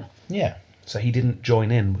job done. Yeah. So he didn't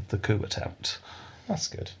join in with the coup attempt. That's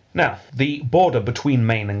good. Now, the border between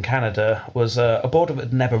Maine and Canada was a border that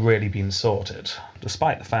had never really been sorted,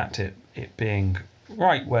 despite the fact it being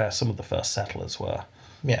right where some of the first settlers were.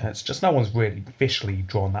 Yeah. It's just no one's really officially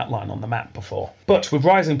drawn that line on the map before. But with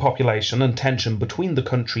rising population and tension between the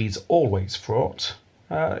countries always fraught,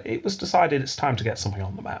 it was decided it's time to get something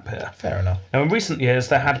on the map here. Fair enough. Now, in recent years,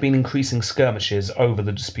 there had been increasing skirmishes over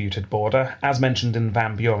the disputed border, as mentioned in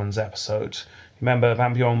Van Buren's episode. Remember,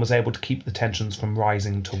 Van Buren was able to keep the tensions from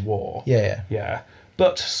rising to war. Yeah.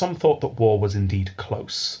 But some thought that war was indeed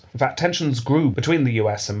close. In fact, tensions grew between the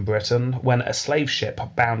US and Britain when a slave ship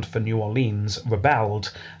bound for New Orleans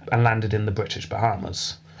rebelled and landed in the British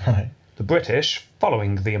Bahamas. Right. The British,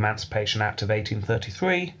 following the Emancipation Act of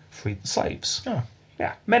 1833, freed the slaves. Oh.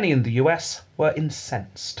 Yeah, many in the US were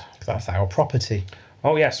incensed. That's our property.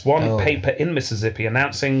 Oh yes, one paper in Mississippi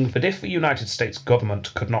announcing that if the United States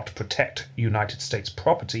government could not protect United States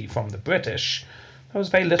property from the British, there was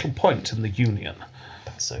very little point in the Union.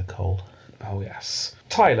 That's so cold. Oh yes.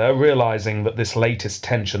 Tyler, realising that this latest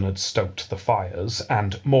tension had stoked the fires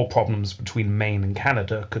and more problems between Maine and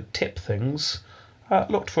Canada could tip things,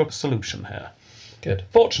 looked for a solution here. Good.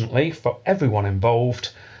 Fortunately for everyone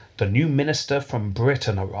involved, the new minister from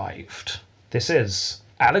Britain arrived. This is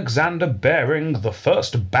Alexander Baring, the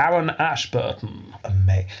first Baron Ashburton.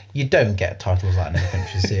 Mate, you don't get titles like that in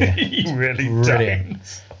countries here. You really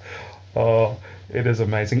Brilliant. don't. Oh, it is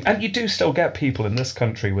amazing. And you do still get people in this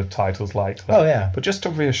country with titles like that. Oh, yeah. But just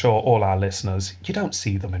to reassure all our listeners, you don't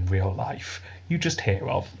see them in real life. You just hear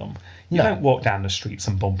of them. You No. don't walk down the streets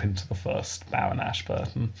and bump into the first Baron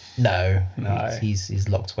Ashburton. No. No. He's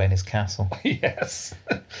locked away in his castle. Yes.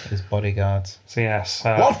 His bodyguards. So yes.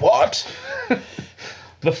 What?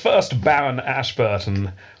 The first Baron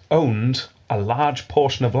Ashburton owned a large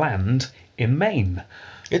portion of land in Maine.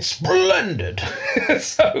 It's splendid.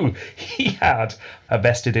 So he had a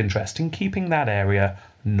vested interest in keeping that area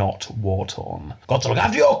not war-torn. Got to look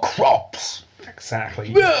after your crops.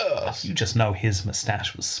 Exactly. Yes. You just know his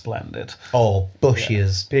moustache was splendid. Oh, bushy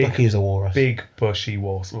as a walrus. Big, bushy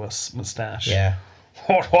walrus moustache. Yeah.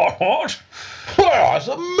 What? Oh, that's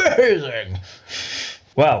amazing.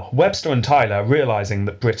 Well, Webster and Tyler, realising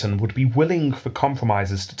that Britain would be willing for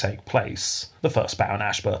compromises to take place, the first Baron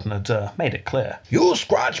Ashburton had made it clear. You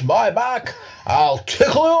scratch my back, I'll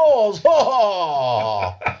tickle yours.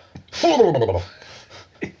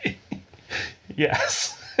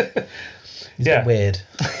 Yes. Is it weird?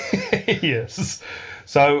 Yes.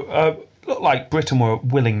 So, looked like Britain were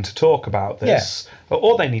willing to talk about this. Yeah.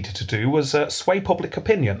 All they needed to do was sway public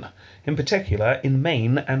opinion, in particular in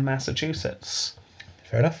Maine and Massachusetts.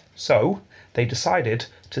 Fair enough. So, they decided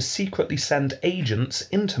to secretly send agents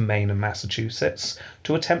into Maine and Massachusetts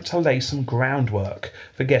to attempt to lay some groundwork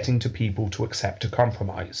for getting to people to accept a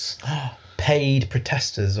compromise. Paid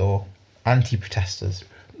protesters or anti-protesters?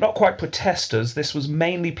 Not quite protesters. This was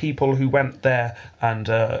mainly people who went there and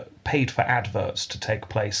paid for adverts to take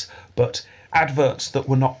place, but adverts that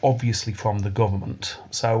were not obviously from the government,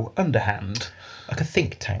 so underhand. Like a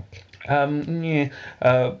think tank?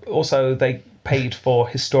 Also, they paid for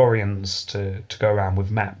historians to go around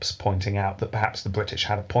with maps pointing out that perhaps the British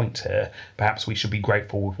had a point here. Perhaps we should be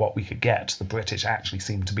grateful with what we could get. The British actually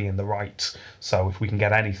seem to be in the right, so if we can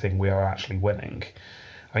get anything, we are actually winning.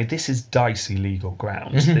 I mean, this is dicey legal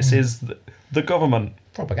grounds. This is the government...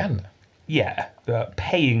 Propaganda. Yeah,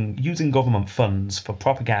 using government funds for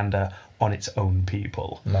propaganda on its own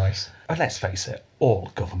people. Nice. And let's face it,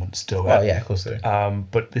 all governments do it. Oh, yeah, of course they do.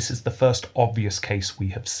 But this is the first obvious case we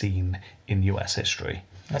have seen in US history.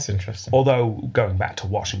 That's interesting. Although, going back to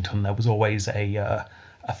Washington, there was always a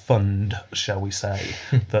fund, shall we say,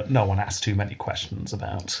 that no one asked too many questions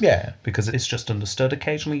about. Yeah. Because it's just understood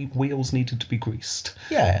occasionally wheels needed to be greased.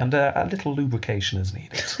 Yeah. And a little lubrication is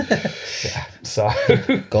needed. Yeah. So...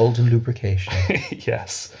 Golden lubrication.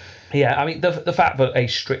 Yes. Yeah, I mean, the fact that a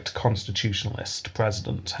strict constitutionalist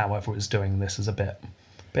president, however, is doing this is a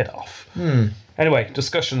bit off. Anyway,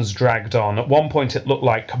 discussions dragged on. At one point, it looked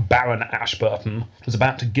like Baron Ashburton was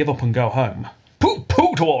about to give up and go home.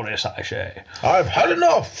 Pooh to all this, I say. I've had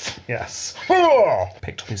enough. Yes.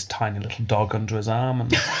 Picked up his tiny little dog under his arm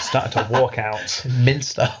and started to walk out.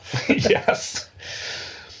 Minced stuff. Yes.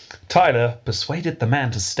 Tyler persuaded the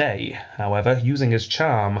man to stay, however, using his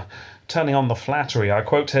charm, turning on the flattery. I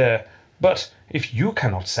quote here, "But if you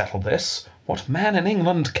cannot settle this, what man in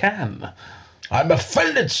England can?" I'm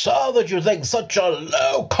offended, sir, that you think such a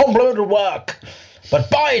low compliment would work. But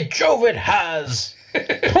by Jove, it has.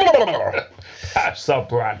 That's a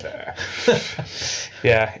brother.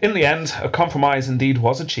 Yeah, in the end, a compromise indeed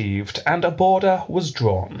was achieved, and a border was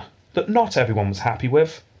drawn that not everyone was happy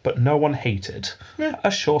with, but no one hated. Yeah. A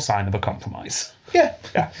sure sign of a compromise. Yeah.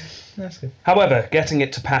 Yeah. That's good. However, getting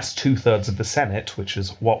it to pass 2/3 of the Senate, which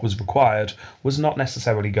is what was required, was not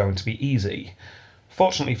necessarily going to be easy.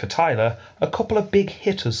 Fortunately for Tyler, a couple of big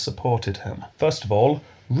hitters supported him. First of all,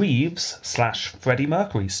 Reeves/Freddie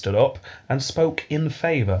Mercury stood up and spoke in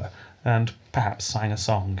favour, and perhaps sang a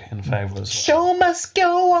song in favour as well. Show must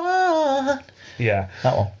go on. Yeah.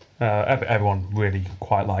 That one. Everyone really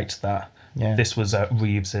quite liked that. Yeah. This was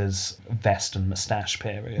Reeves's vest and moustache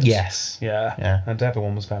period. Yes. Yeah. And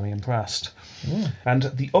everyone was very impressed. And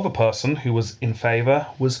the other person who was in favour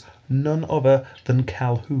was none other than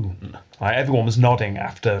Calhoun. Everyone was nodding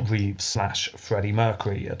after Reeves/Freddie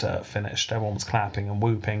Mercury had finished. Everyone was clapping and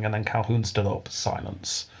whooping, and then Calhoun stood up.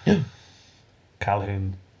 Silence.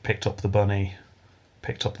 Calhoun picked up the bunny,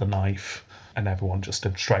 picked up the knife, and everyone just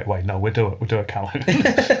did straight away, "No, we'll do it, Calhoun.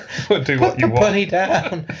 We'll do what you want." Put the bunny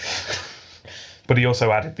down. But he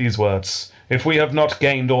also added these words, "If we have not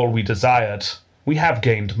gained all we desired, we have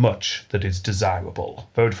gained much that is desirable.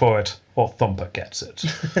 Vote for it, or Thumper gets it."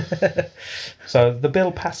 So the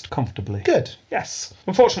bill passed comfortably. Good. Yes.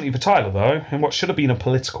 Unfortunately for Tyler, though, in what should have been a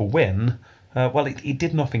political win, it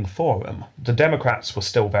did nothing for him. The Democrats were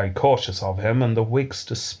still very cautious of him, and the Whigs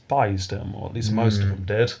despised him, or at least most of them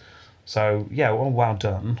did. So, yeah, well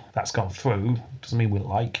done. That's gone through. Doesn't mean we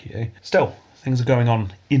like you. Still, things are going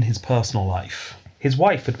on in his personal life. His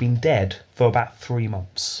wife had been dead for about 3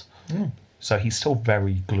 months. So he's still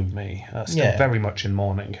very gloomy, still very much in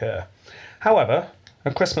mourning here. However,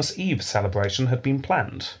 a Christmas Eve celebration had been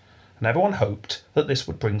planned, and everyone hoped that this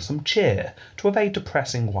would bring some cheer to a very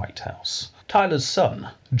depressing White House. Tyler's son,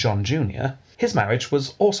 John Jr., his marriage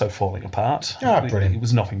was also falling apart. Brilliant. It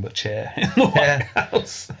was nothing but cheer in the White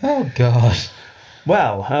House. Oh, God.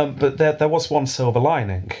 Well, but there was one silver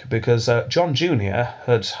lining, because John Jr.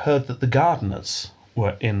 had heard that the Gardners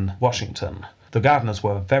were in Washington. The Gardners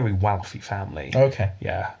were a very wealthy family. Okay.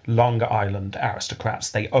 Yeah, Long Island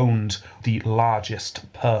aristocrats. They owned the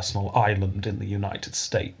largest personal island in the United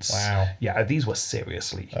States. Wow. Yeah, these were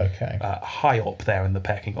seriously Okay. high up there in the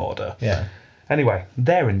pecking order. Yeah. Anyway,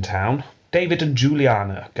 they're in town. David and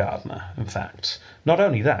Juliana Gardner, in fact. Not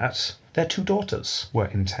only that, their 2 daughters were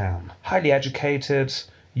in town. Highly educated,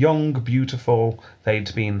 young, beautiful.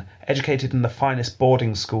 They'd been educated in the finest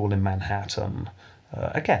boarding school in Manhattan.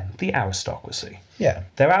 Again, the aristocracy. Yeah.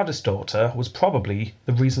 Their eldest daughter was probably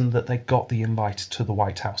the reason that they got the invite to the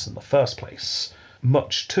White House in the first place.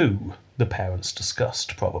 Much to the parents'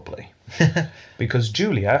 disgust, probably. Because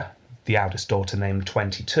Julia, the eldest daughter named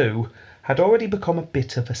 22, had already become a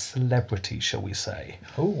bit of a celebrity, shall we say.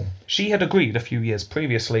 Ooh. She had agreed a few years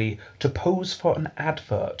previously to pose for an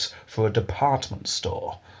advert for a department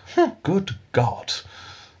store. Good God.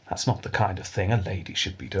 That's not the kind of thing a lady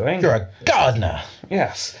should be doing. You're a gardener.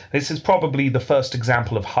 Yes, this is probably the first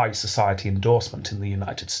example of high society endorsement in the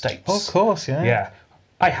United States. Of course, yeah. Yeah,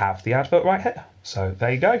 I have the advert right here. So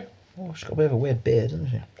there you go. Oh, she's got a bit of a weird beard, hasn't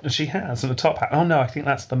she? She has, and a top hat. Oh no, I think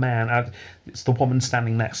that's the man. It's the woman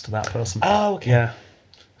standing next to that person. Oh, okay. Yeah.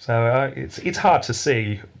 So it's hard to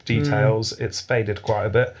see details. It's faded quite a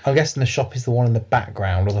bit. I'm guessing the shop is the one in the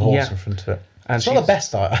background with the horse Yeah. in front of it. And It's not the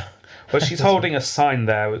best art. But she's holding a sign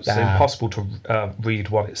there. It's Ah. impossible to read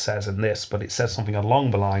what it says in this, but it says something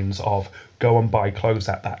along the lines of, "Go and buy clothes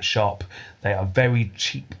at that shop. They are very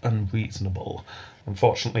cheap and reasonable."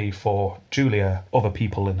 Unfortunately for Julia, other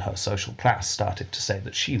people in her social class started to say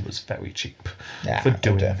that she was very cheap for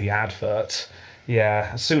doing the advert.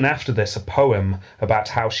 Yeah, soon after this, a poem about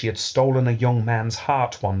how she had stolen a young man's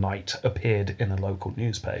heart one night appeared in a local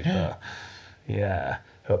newspaper. Yeah,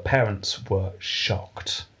 her parents were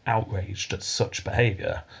shocked, outraged at such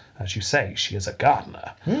behaviour. As you say, she is a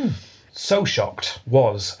gardener. So shocked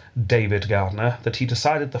was David Gardner that he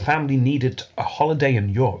decided the family needed a holiday in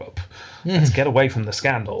Europe. Let's get away from the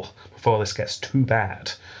scandal before this gets too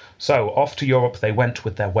bad. So off to Europe they went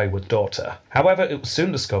with their wayward daughter. However, it was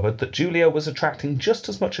soon discovered that Julia was attracting just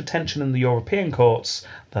as much attention in the European courts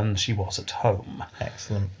than she was at home.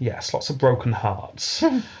 Excellent. Yes, lots of broken hearts.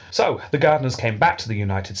 So the Gardners came back to the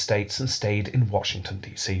United States and stayed in Washington,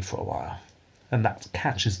 D.C. for a while. And that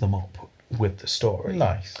catches them up with the story.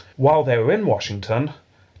 Nice. While they were in Washington,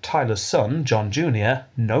 Tyler's son, John Jr.,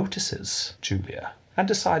 notices Julia and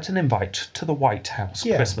decides an invite to the White House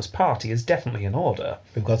Christmas party is definitely in order.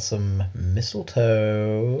 We've got some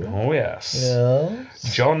mistletoe. Oh, yes.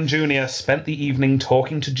 Yes. John Jr. spent the evening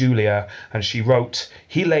talking to Julia, and she wrote,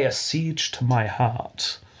 "He lay a siege to my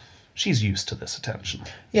heart." She's used to this attention.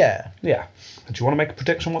 Yeah. Yeah. Do you want to make a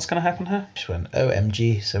prediction what's going to happen here? She went,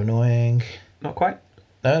 OMG, so annoying. Not quite.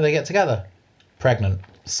 No, they get together. Pregnant.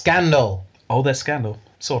 Scandal. Oh, there's scandal.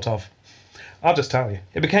 Sort of. I'll just tell you.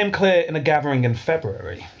 It became clear in a gathering in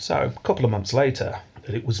February, so a couple of months later,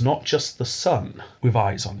 that it was not just the son with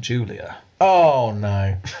eyes on Julia. Oh,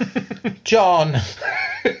 no. John.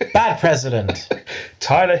 Bad president.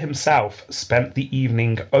 Tyler himself spent the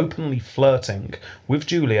evening openly flirting with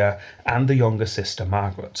Julia and the younger sister,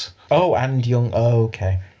 Margaret. Oh, and young... Oh,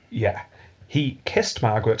 okay. Yeah. He kissed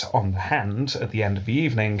Margaret on the hand at the end of the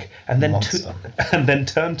evening and then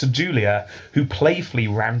turned to Julia, who playfully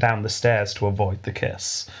ran down the stairs to avoid the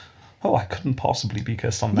kiss. Oh, I couldn't possibly be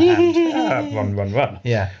kissed on the hand. Run.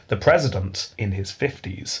 Yeah. The president, in his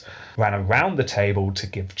 50s, ran around the table to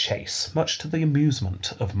give chase, much to the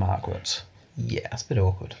amusement of Margaret. Yeah, that's a bit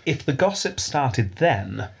awkward. If the gossip started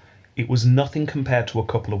then, it was nothing compared to a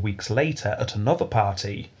couple of weeks later at another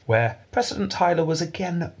party where President Tyler was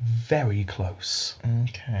again very close.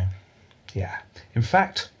 Okay. Yeah. In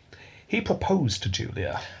fact, he proposed to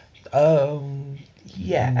Julia.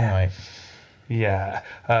 Yeah. Right. Yeah.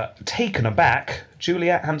 Taken aback,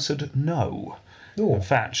 Julia answered no. Ooh. In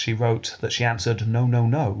fact, she wrote that she answered no.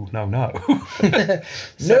 No.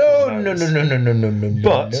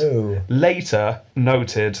 But later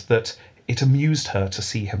noted that it amused her to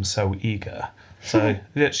see him so eager. So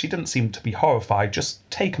she didn't seem to be horrified, just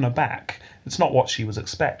taken aback. It's not what she was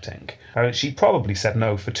expecting. She probably said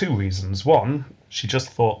no for two reasons. One, she just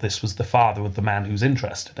thought this was the father of the man who's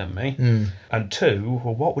interested in me. And two,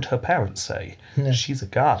 well, what would her parents say? Yeah. She's a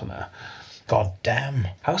gardener. God damn.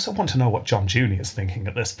 I also want to know what John Jr. is thinking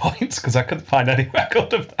at this point, because I couldn't find any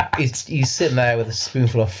record of that. He's sitting there with a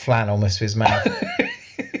spoonful of flan almost to his mouth.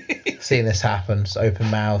 Seeing this happen, just open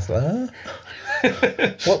mouth.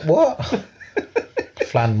 What?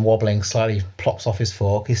 Flan wobbling slightly, plops off his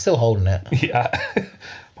fork. He's still holding it. Yeah.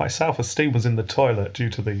 My self-esteem was in the toilet due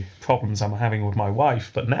to the problems I'm having with my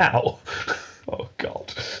wife, but now... Oh,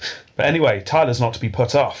 God. But anyway, Tyler's not to be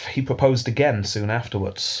put off. He proposed again soon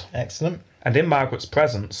afterwards. Excellent. And in Margaret's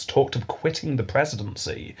presence, talked of quitting the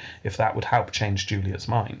presidency if that would help change Julia's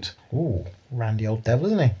mind. Ooh, randy old devil,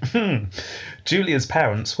 isn't he? Julia's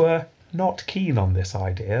parents were not keen on this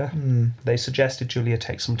idea. They suggested Julia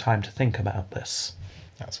take some time to think about this.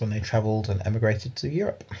 That's when they travelled and emigrated to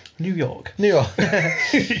Europe. New York.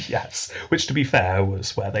 Yes, which to be fair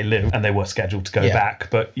was where they lived and they were scheduled to go back,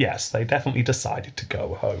 but yes, they definitely decided to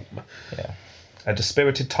go home. Yeah. A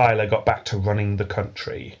dispirited Tyler got back to running the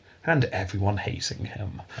country and everyone hating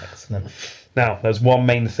him. Excellent. Now, there's one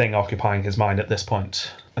main thing occupying his mind at this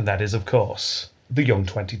point, and that is, of course, the young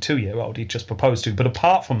 22-year-old he just proposed to. But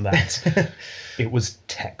apart from that, it was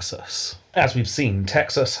Texas. As we've seen,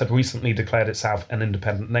 Texas had recently declared itself an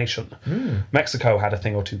independent nation. Mexico had a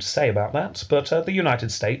thing or two to say about that, but the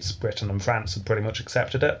United States, Britain and France had pretty much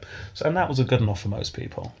accepted it, and that was good enough for most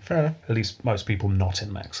people. Fair enough. At least most people not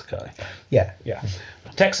in Mexico. Yeah.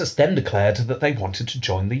 Texas then declared that they wanted to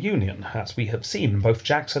join the Union. As we have seen, both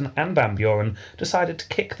Jackson and Van Buren decided to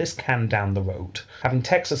kick this can down the road. Having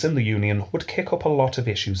Texas in the Union would kick up a lot of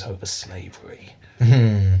issues over slavery.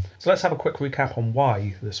 So let's have a quick recap on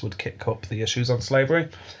why this would kick up the issues on slavery.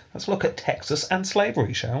 Let's look at Texas and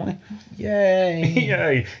slavery, shall we? Yay!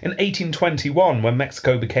 Yay! In 1821, when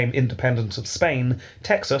Mexico became independent of Spain,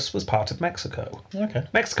 Texas was part of Mexico. Okay.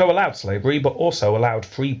 Mexico allowed slavery, but also allowed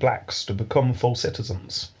free blacks to become full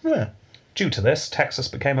citizens. Yeah. Due to this, Texas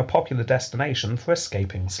became a popular destination for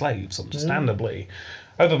escaping slaves, understandably.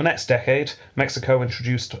 Over the next decade, Mexico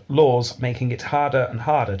introduced laws making it harder and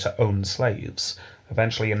harder to own slaves.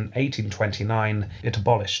 Eventually, in 1829, it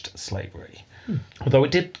abolished slavery. Although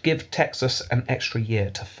it did give Texas an extra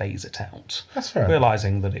year to phase it out. That's fair.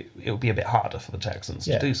 Realising that it would be a bit harder for the Texans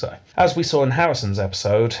to do so. As we saw in Harrison's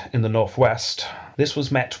episode, in the Northwest, this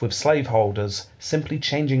was met with slaveholders simply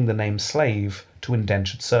changing the name slave to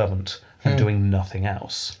indentured servant and doing nothing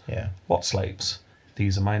else. Yeah. What slaves?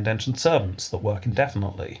 These are my indentured servants that work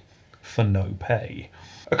indefinitely, for no pay.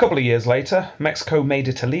 A couple of years later, Mexico made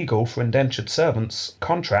it illegal for indentured servants'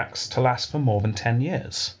 contracts to last for more than 10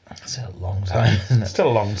 years. That's a long time, isn't it? Still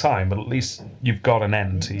a long time, but at least you've got an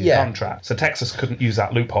end to your contract. So Texas couldn't use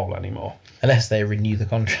that loophole anymore. Unless they renew the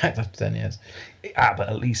contract after 10 years. But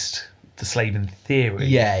at least the slave in theory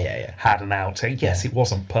Yeah. had an outing. Yes, it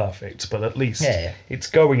wasn't perfect, but at least Yeah. it's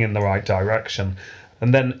going in the right direction.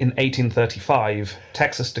 And then in 1835,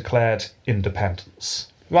 Texas declared independence.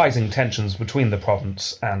 Rising tensions between the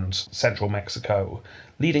province and central Mexico,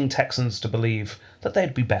 leading Texans to believe that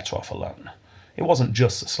they'd be better off alone. It wasn't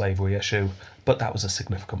just a slavery issue, but that was a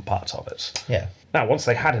significant part of it. Yeah. Now, once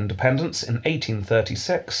they had independence in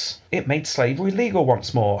 1836, it made slavery legal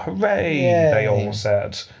once more. Hooray, Yay. they all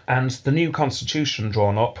said. And the new constitution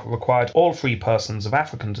drawn up required all free persons of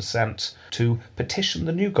African descent to petition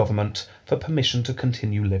the new government for permission to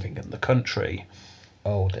continue living in the country.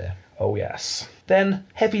 Oh dear. Oh, yes. Then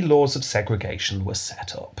heavy laws of segregation were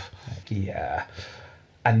set up. Yeah.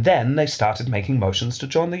 And then they started making motions to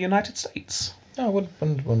join the United States. Oh,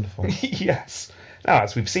 wonderful. Yes. Now,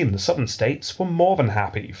 as we've seen, the southern states were more than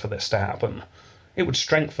happy for this to happen. It would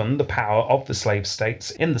strengthen the power of the slave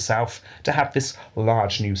states in the South to have this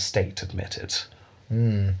large new state admitted.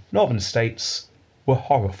 Northern states were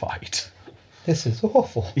horrified. This is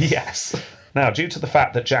awful. Yes. Now, due to the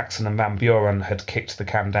fact that Jackson and Van Buren had kicked the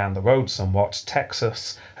can down the road somewhat,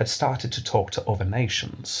 Texas had started to talk to other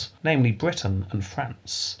nations, namely Britain and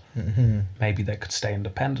France. Maybe they could stay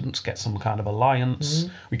independent, get some kind of alliance.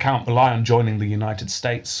 We can't rely on joining the United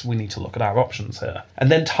States. We need to look at our options here.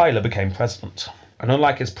 And then Tyler became president. And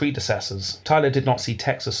unlike his predecessors, Tyler did not see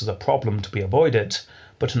Texas as a problem to be avoided,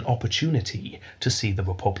 but an opportunity to see the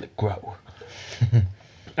republic grow.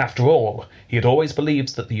 After all, he had always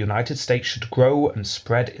believed that the United States should grow and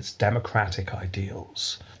spread its democratic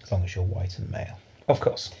ideals. As long as you're white and male. Of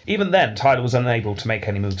course. Even then, Tyler was unable to make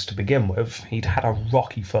any moves to begin with. He'd had a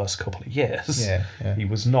rocky first couple of years. Yeah. He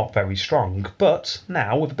was not very strong, but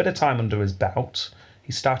now, with a bit of time under his belt,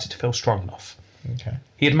 he started to feel strong enough. Okay.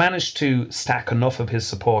 He had managed to stack enough of his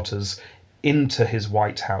supporters into his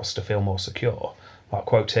White House to feel more secure. I'll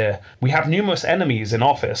quote here, "We have numerous enemies in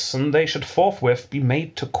office, and they should forthwith be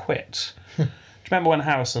made to quit." Do you remember when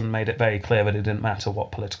Harrison made it very clear that it didn't matter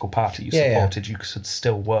what political party you supported, you could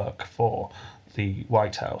still work for the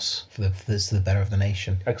White House? For the better of the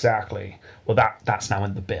nation. Exactly. Well, that's now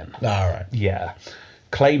in the bin. All right. Yeah.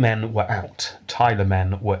 Clay men were out. Tyler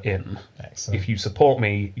men were in. Excellent. If you support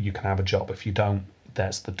me, you can have a job. If you don't,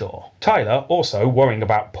 there's the door. Tyler, also worrying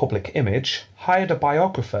about public image, hired a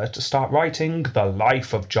biographer to start writing The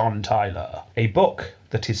Life of John Tyler, a book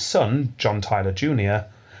that his son, John Tyler Jr.,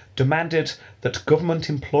 demanded that government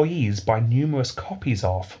employees buy numerous copies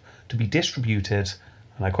of to be distributed,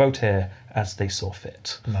 and I quote here, as they saw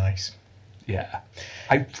fit. Nice. Yeah.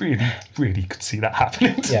 I really, really could see that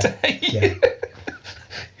happening today. Yeah.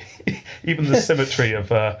 Even the symmetry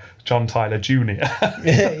of John Tyler Jr.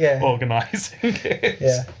 Yeah. organising it.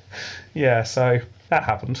 Yeah. Yeah, so that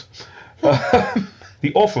happened.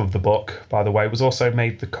 The author of the book, by the way, was also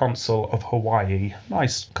made the consul of Hawaii.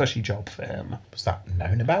 Nice, cushy job for him. Was that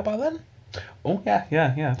known about by then? Oh, yeah.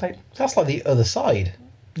 That's like the other side.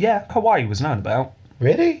 Hawaii was known about.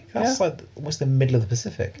 Really? That's like what's the middle of the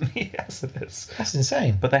Pacific? Yes, it is. That's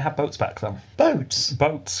insane. But they had boats back then. Boats?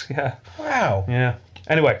 Boats, yeah. Wow. Yeah.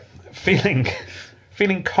 Anyway, feeling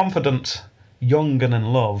confident, young and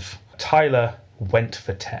in love, Tyler went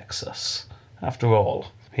for Texas. After all,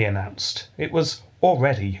 he announced, it was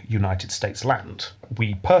already United States land.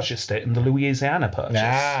 We purchased it in the Louisiana Purchase.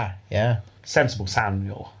 Ah, yeah. Sensible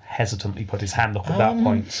Samuel hesitantly put his hand up at that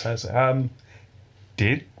point. Says,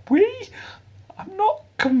 did we? I'm not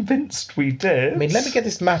convinced we did. I mean, let me get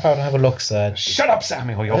this map out and have a look, sir. Shut up,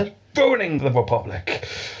 Samuel, you're ruining the Republic.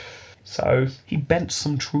 So he bent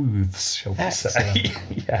some truths, shall we say.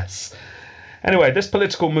 Yes. Anyway, this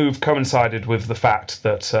political move coincided with the fact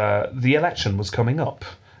that the election was coming up,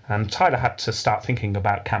 and Tyler had to start thinking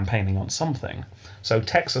about campaigning on something. So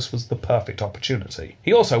Texas was the perfect opportunity.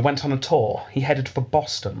 He also went on a tour. He headed for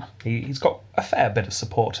Boston. He's got a fair bit of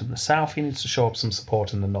support in the South. He needs to show up some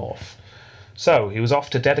support in the North. So he was off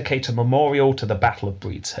to dedicate a memorial to the Battle of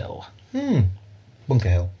Breeds Hill. Bunker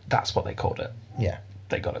Hill. That's what they called it. Yeah.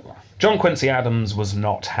 They got it wrong. John Quincy Adams was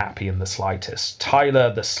not happy in the slightest.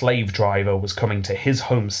 Tyler, the slave driver, was coming to his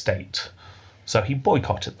home state. So he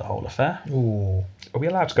boycotted the whole affair. Ooh. Are we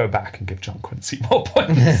allowed to go back and give John Quincy more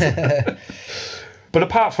points? But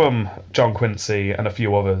apart from John Quincy and a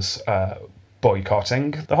few others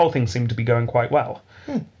boycotting, the whole thing seemed to be going quite well.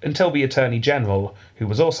 Until the Attorney General, who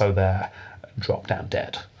was also there, dropped down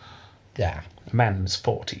dead. Yeah. A man in his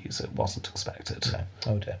 40s, it wasn't expected. No.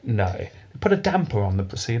 Oh dear. No. It put a damper on the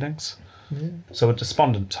proceedings. So a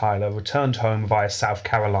despondent Tyler returned home via South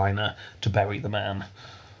Carolina to bury the man.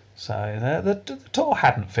 So the tour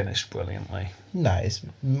hadn't finished brilliantly. No, it's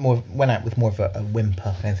more went out with more of a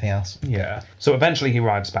whimper than anything else. Yeah. So eventually he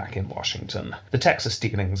arrives back in Washington. The Texas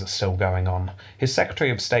dealings are still going on. His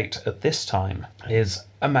Secretary of State at this time is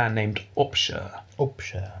a man named Upshur.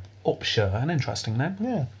 Upshur, an interesting name.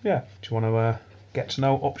 Yeah. Yeah. Do you want to get to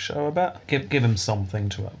know Upshur a bit? Give him something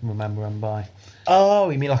to remember him by.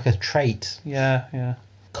 Oh, you mean like a trait? Yeah.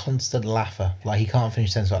 Constant laugher. Like he can't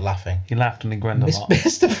finish a sentence without laughing. He laughed and he grinned a lot.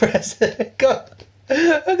 Mr. President, God,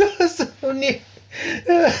 I got some news.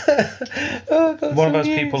 One of those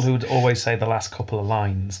people who would always say the last couple of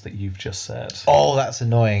lines that you've just said. Oh, that's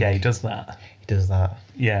annoying. Yeah, he does that. He does that.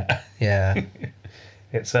 Yeah. Yeah.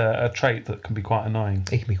 It's a trait that can be quite annoying.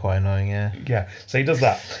 It can be quite annoying, yeah. Yeah, so he does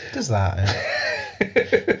that. He does that,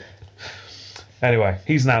 yeah. Anyway,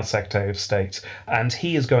 he's now Secretary of State, and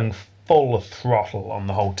he is going full throttle on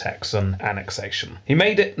the whole Texan annexation. He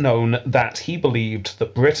made it known that he believed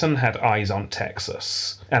that Britain had eyes on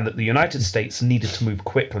Texas, and that the United States needed to move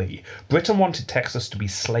quickly. Britain wanted Texas to be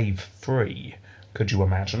slave-free, could you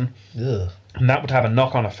imagine? Ugh. And that would have a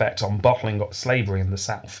knock-on effect on bottling up slavery in the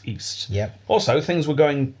southeast. Yep. Also, things were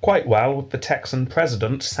going quite well with the Texan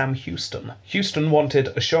president, Sam Houston. Houston wanted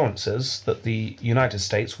assurances that the United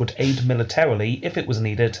States would aid militarily if it was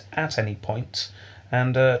needed at any point,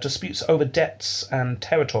 and disputes over debts and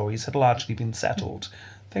territories had largely been settled.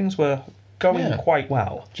 Things were going quite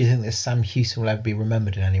well. Do you think that Sam Houston will ever be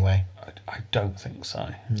remembered in any way? I don't think so.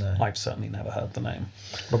 No. I've certainly never heard the name.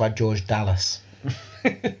 What about George Dallas?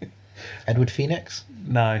 Edward Phoenix?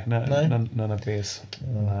 No, none of these.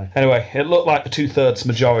 No. Anyway, it looked like the 2/3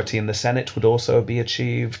 majority in the Senate would also be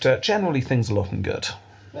achieved. Generally, things are looking good.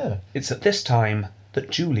 Yeah. It's at this time that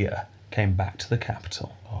Julia came back to the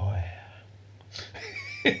capital. Oh,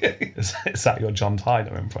 yeah. Is that your John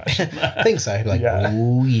Tyler impression? I think so. Like, Yeah.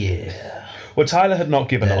 oh, yeah. Well, Tyler had not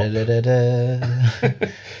given up. Da-da-da-da.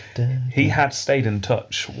 He had stayed in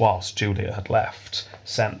touch whilst Julia had left,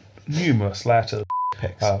 sent numerous letters.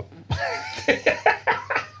 Pics.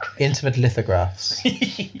 Intimate lithographs.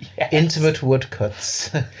 Yes. Intimate woodcuts.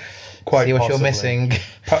 Quite See what possibly. you're missing.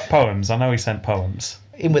 Poems. I know he sent poems.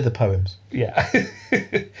 In with the poems. Yeah.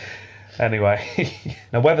 Anyway,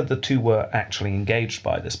 now whether the two were actually engaged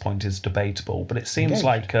by this point is debatable, but it seems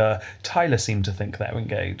like Tyler seemed to think they're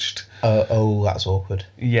engaged. Oh, that's awkward.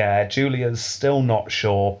 Yeah, Julia's still not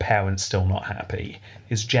sure, parents still not happy,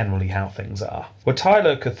 is generally how things are. Well,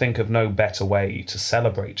 Tyler could think of no better way to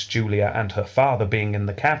celebrate Julia and her father being in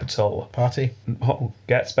the capital. Party? Oh,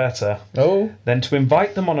 gets better. Oh. Than to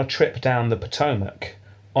invite them on a trip down the Potomac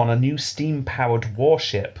on a new steam-powered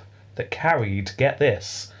warship that carried, get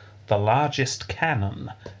this, the largest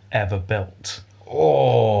cannon ever built.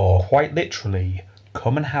 Oh. Quite literally,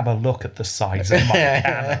 come and have a look at the size of my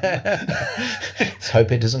cannon. Let's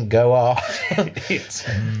hope it doesn't go off. It's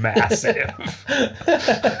massive.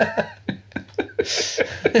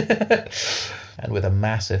 And with a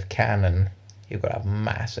massive cannon, you've got to have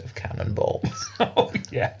massive cannonballs. Oh,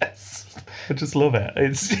 yes. I just love it.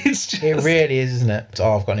 It's just... It really is, isn't it?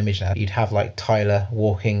 Oh, I've got an image now. You'd have like Tyler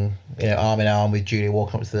walking, arm in arm with Julia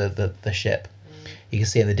walking up to the ship. You can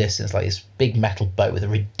see in the distance like this big metal boat with a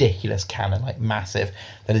ridiculous cannon, like massive.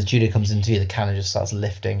 Then as Julia comes into view, the cannon just starts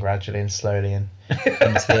lifting gradually and slowly and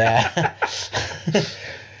into the air.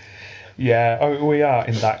 Yeah, we are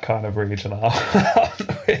in that kind of region,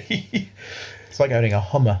 aren't we? It's like owning a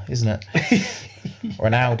Hummer, isn't it? Or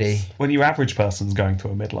an Audi. When your average person's going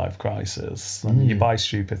through a midlife crisis, then you buy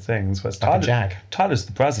stupid things. Whereas Like a Jag. Tyler's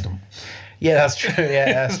the president. Yeah, that's true.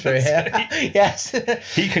 Yeah, that's true. Yeah. Yes.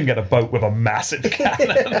 He can get a boat with a massive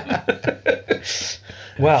cannon.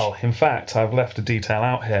 Well, in fact, I've left a detail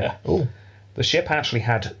out here. Oh. The ship actually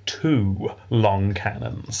had 2 long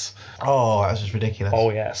cannons. Oh, that's just ridiculous. Oh,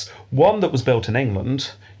 yes. One that was built in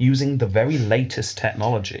England using the very latest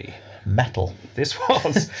technology. Metal. This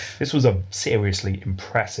was a seriously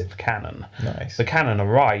impressive cannon. Nice. The cannon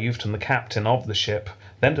arrived, and the captain of the ship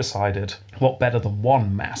then decided, what better than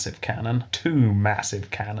 1 massive cannon? 2 massive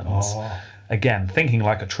cannons. Oh. Again, thinking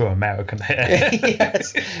like a true American here.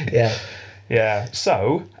 Yes. Yeah. Yeah,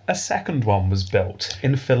 so a second one was built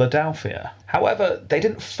in Philadelphia. However, they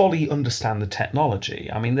didn't fully understand the technology.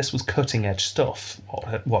 I mean, this was cutting-edge stuff,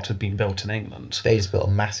 what had been built in England. They just built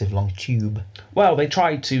a massive long tube. Well, they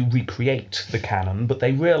tried to recreate the cannon, but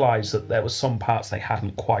they realised that there were some parts they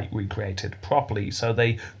hadn't quite recreated properly, so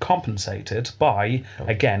they compensated by,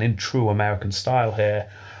 again in true American style here,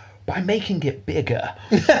 by making it bigger.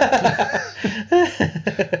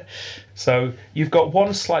 So you've got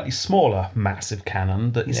one slightly smaller massive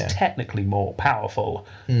cannon that is technically more powerful,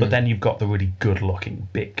 but then you've got the really good-looking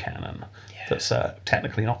big cannon that's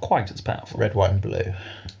technically not quite as powerful. Red, white, and blue.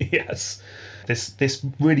 Yes. This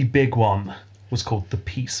really big one was called the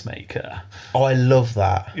Peacemaker. Oh, I love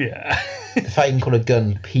that. Yeah. The fact you can call a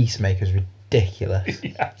gun Peacemaker is ridiculous.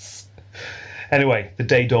 Yes. Anyway, the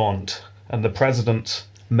day dawned, and the president,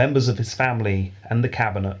 members of his family, and the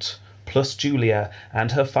cabinet, plus Julia and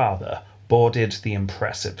her father, boarded the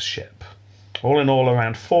impressive ship. All in all,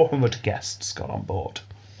 around 400 guests got on board.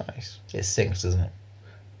 Nice. It sinks, doesn't it?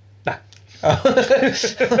 Nah. Oh.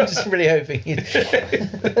 I'm just really hoping.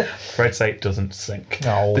 Fred say it doesn't sink.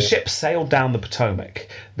 No. The ship sailed down the Potomac.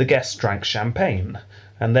 The guests drank champagne,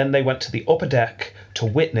 and then they went to the upper deck to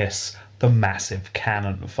witness the massive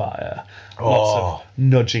cannon fire. Lots of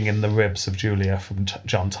nudging in the ribs of Julia from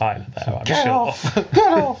John Tyler there, I'm Get sure. off!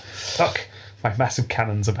 Get off! Look, my massive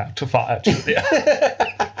cannon's about to fire, Julia.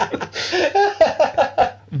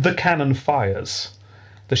 The cannon fires.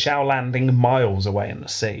 The Shao landing miles away in the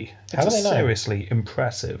sea. How It's do a they know? seriously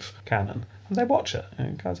impressive cannon. And they watch it, and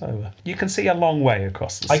it goes over. You can see a long way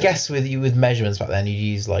across the sea. I guess with measurements back then, you'd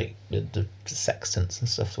use like the sextants and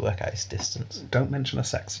stuff to work out its distance. Don't mention a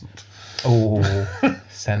sextant. Oh,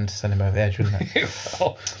 send him over the edge, wouldn't it?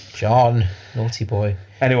 Well, John, naughty boy.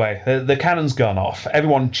 anyway, the cannon's gone off.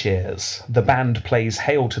 Everyone cheers. The band plays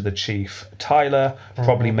Hail to the Chief. Tyler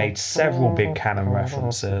probably made several big cannon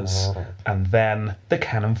references. And then the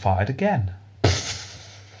cannon fired again.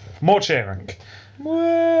 More cheering.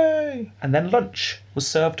 Way. And then lunch was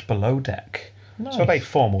served below deck. Nice. So a very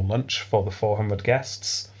formal lunch for the 400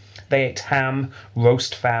 guests. They ate ham,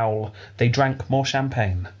 roast fowl. They drank more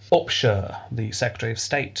champagne. Upshur, the Secretary of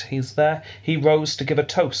State, he's there. He rose to give a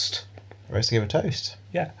toast. Rose to give a toast.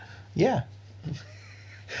 Yeah. Yeah.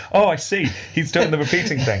 Oh, I see. He's doing the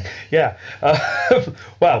repeating thing. Yeah.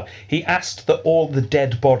 Well, he asked that all the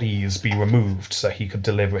dead bodies be removed so he could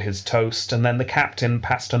deliver his toast, and then the captain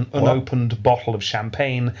passed an unopened bottle of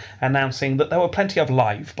champagne, announcing that there were plenty of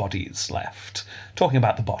live bodies left. Talking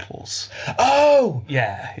about the bottles. Oh!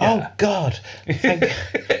 Yeah. Oh, God.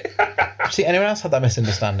 See, anyone else had that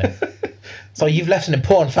misunderstanding? So you've left an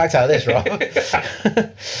important fact out of this, Rob.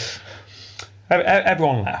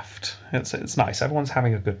 Everyone laughed. It's nice. Everyone's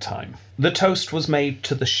having a good time. The toast was made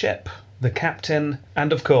to the ship, the captain,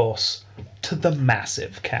 and of course, to the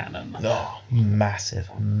massive cannon. Oh, massive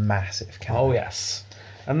cannon. Oh, yes.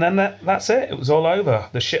 And then that's it. It was all over.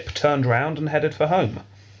 The ship turned round and headed for home.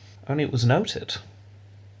 Only it was noted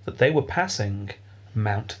that they were passing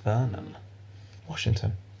Mount Vernon.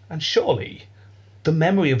 Washington. And surely the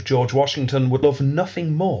memory of George Washington would love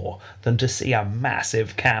nothing more than to see a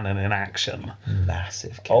massive cannon in action.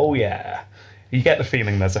 Massive cannon. Oh, yeah. You get the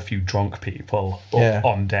feeling there's a few drunk people up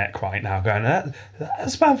on deck right now going,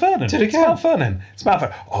 that's Mount Vernon. It's Mount Vernon. It's Mount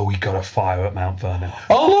Vernon. Oh, we got a fire at Mount Vernon.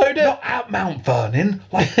 I'll load it. Not at Mount Vernon,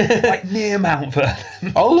 like near Mount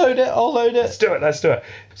Vernon. I'll load it. Let's do it.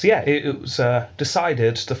 So yeah, it was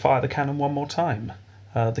decided to fire the cannon one more time.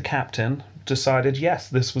 The captain decided, yes,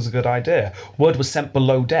 this was a good idea. Word was sent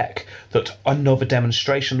below deck that another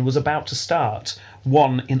demonstration was about to start,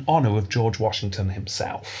 one in honour of George Washington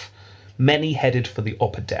himself. Many headed for the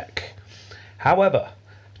upper deck. However,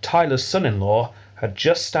 Tyler's son-in-law had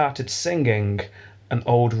just started singing an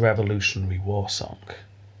old Revolutionary War song.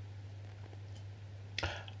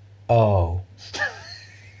 Oh.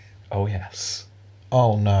 Oh, yes.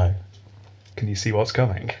 Oh, no. Can you see what's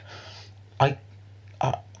coming?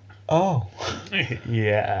 Oh.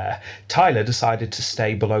 Yeah. Tyler decided to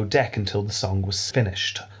stay below deck until the song was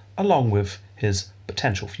finished, along with his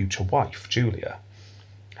potential future wife, Julia.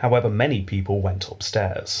 However, many people went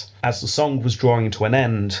upstairs. As the song was drawing to an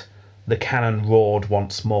end, the cannon roared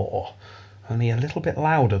once more, only a little bit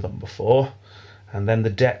louder than before, and then the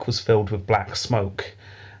deck was filled with black smoke,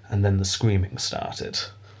 and then the screaming started.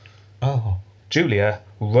 Oh. Julia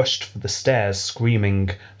rushed for the stairs,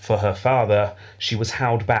 screaming for her father. She was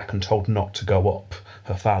held back and told not to go up.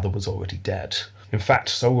 Her father was already dead. In fact,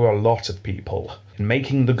 so were a lot of people. In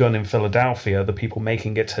making the gun in Philadelphia, the people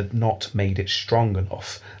making it had not made it strong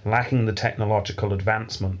enough, lacking the technological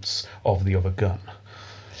advancements of the other gun.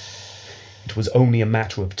 It was only a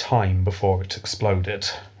matter of time before it exploded.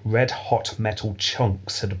 Red-hot metal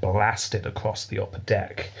chunks had blasted across the upper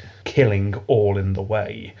deck, killing all in the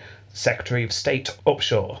way. Secretary of State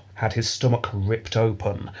Upshur had his stomach ripped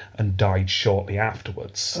open and died shortly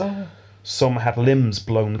afterwards. Some had limbs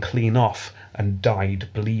blown clean off and died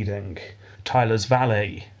bleeding. Tyler's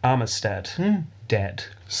valet, Armistead, dead.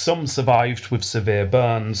 Some survived with severe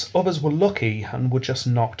burns, others were lucky and were just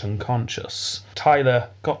knocked unconscious. Tyler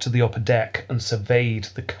got to the upper deck and surveyed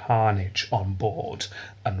the carnage on board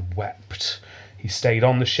and wept. He stayed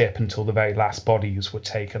on the ship until the very last bodies were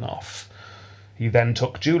taken off. He then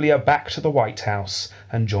took Julia back to the White House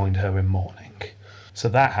and joined her in mourning. So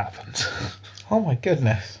that happened. Oh my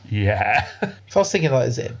goodness. Yeah. So I was thinking, like,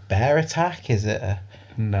 is it a bear attack? Is it a...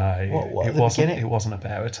 No, It wasn't a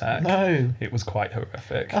bear attack. No. It was quite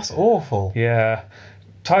horrific. That's awful. Yeah.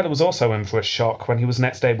 Tyler was also in for a shock when he was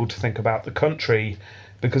next able to think about the country,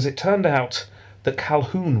 because it turned out that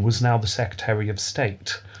Calhoun was now the Secretary of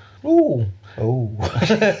State. Ooh. Oh.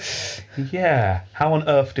 Yeah. How on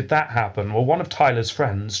earth did that happen? Well, one of Tyler's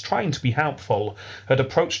friends, trying to be helpful, had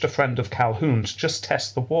approached a friend of Calhoun to just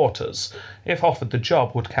test the waters. If offered the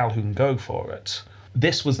job, would Calhoun go for it?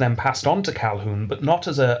 This was then passed on to Calhoun, but not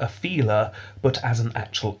as a feeler, but as an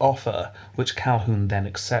actual offer, which Calhoun then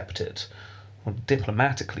accepted. Well,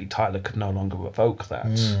 diplomatically, Tyler could no longer revoke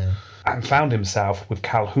that, and found himself with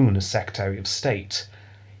Calhoun as Secretary of State.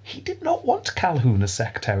 He did not want Calhoun as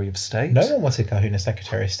Secretary of State. No one wanted Calhoun as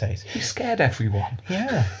Secretary of State. He scared everyone.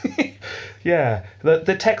 Yeah. Yeah,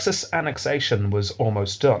 the Texas annexation was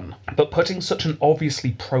almost done, but putting such an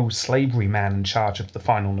obviously pro-slavery man in charge of the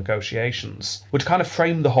final negotiations would kind of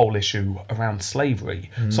frame the whole issue around slavery,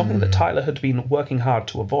 something that Tyler had been working hard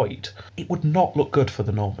to avoid. It would not look good for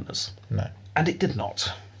the Northerners. No. And it did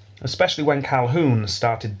not. Especially when Calhoun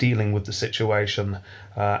started dealing with the situation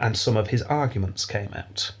and some of his arguments came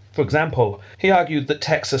out. For example, he argued that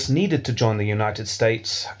Texas needed to join the United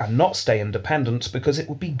States and not stay independent because it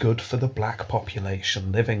would be good for the black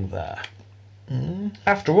population living there.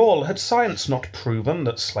 After all, had science not proven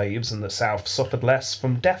that slaves in the South suffered less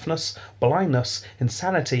from deafness, blindness,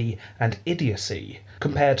 insanity, and idiocy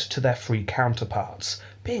compared to their free counterparts?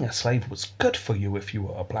 Being a slave was good for you if you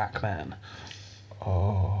were a black man.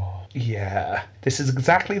 Oh. Yeah, this is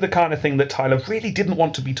exactly the kind of thing that Tyler really didn't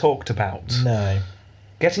want to be talked about. No.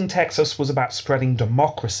 Getting Texas was about spreading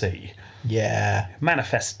democracy. Yeah.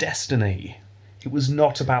 Manifest destiny. It was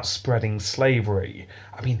not about spreading slavery.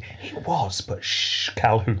 I mean, it was, but shh,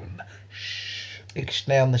 Calhoun. Shh.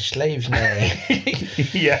 Ixnay on the slaves, nay.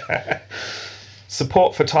 Yeah.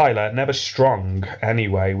 Support for Tyler, never strong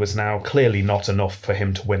anyway, was now clearly not enough for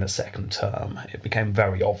him to win a second term. It became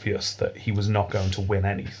very obvious that he was not going to win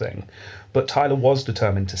anything. But Tyler was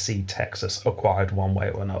determined to see Texas acquired one way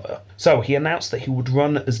or another. So he announced that he would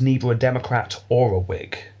run as neither a Democrat or a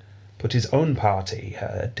Whig, but his own party,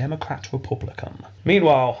 a Democrat-Republican.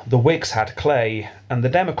 Meanwhile, the Whigs had Clay, and the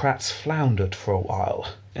Democrats floundered for a while,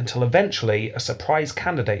 until eventually a surprise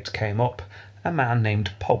candidate came up, a man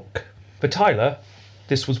named Polk. For Tyler,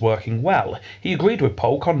 this was working well. He agreed with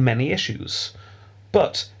Polk on many issues.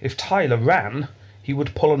 But if Tyler ran, he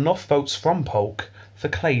would pull enough votes from Polk for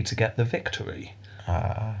Clay to get the victory.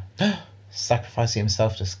 Sacrificing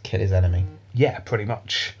himself to kill his enemy. Yeah, pretty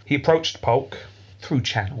much. He approached Polk through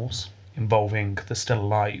channels involving the still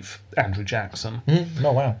alive Andrew Jackson.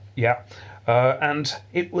 Oh, wow. Yeah. And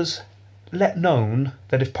it was let known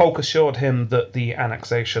that if Polk assured him that the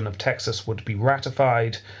annexation of Texas would be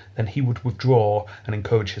ratified, then he would withdraw and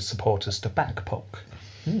encourage his supporters to back Polk.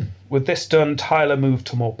 With this done, Tyler moved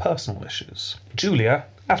to more personal issues. Julia,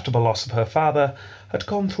 after the loss of her father, had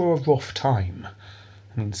gone through a rough time.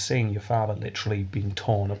 I mean, seeing your father literally being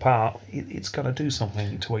torn apart, it's going to do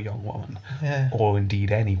something to a young woman. Yeah. Or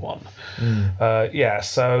indeed anyone.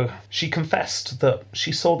 So she confessed that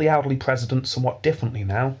she saw the elderly president somewhat differently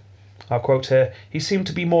now. I'll quote here, "He seemed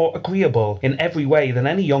to be more agreeable in every way than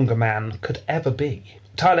any younger man could ever be."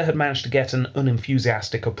 Tyler had managed to get an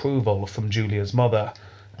unenthusiastic approval from Julia's mother,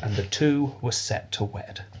 and the two were set to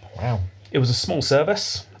wed. Wow. It was a small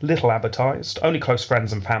service, little advertised, only close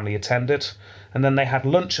friends and family attended, and then they had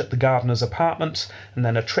lunch at the gardener's apartment, and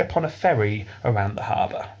then a trip on a ferry around the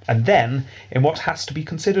harbour. And then, in what has to be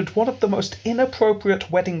considered one of the most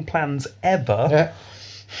inappropriate wedding plans ever... Yeah.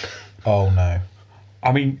 Oh, no.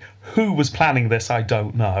 I mean, who was planning this, I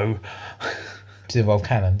don't know. Does it involve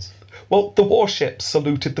cannons? Well, the warships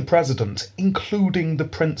saluted the president, including the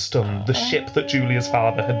Princeton, the ship that Julia's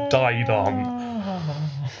father had died on.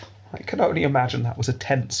 I can only imagine that was a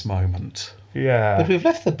tense moment. Yeah. But we've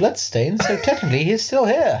left the bloodstains, so technically he's still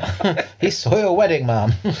here. He saw your wedding,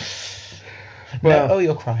 Mum. Well, no,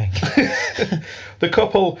 you're crying. The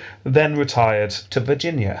couple then retired to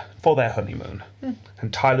Virginia for their honeymoon.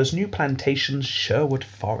 And Tyler's new plantation's Sherwood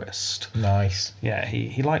Forest. Nice. Yeah,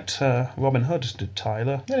 he liked Robin Hood, did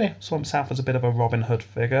Tyler. Really? Saw himself as a bit of a Robin Hood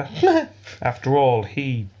figure. After all,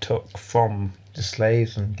 he took from The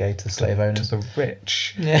slaves and gave to the slave owners. to the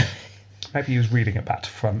rich. Yeah. Maybe he was reading it back to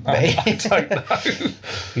front. I don't know.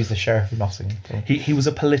 He was the sheriff of Nottingham. He was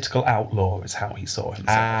a political outlaw, is how he saw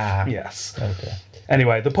himself. Ah. Yes. Okay.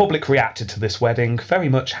 Anyway, the public reacted to this wedding very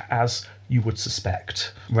much as you would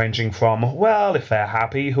suspect, ranging from, well, if they're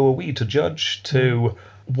happy, who are we to judge, to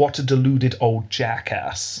what a deluded old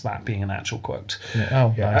jackass, that being an actual quote.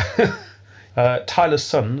 Oh, yeah. Tyler's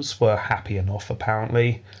sons were happy enough,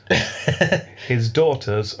 apparently. His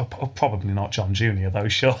daughters, probably not John Jr., though,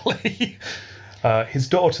 surely. His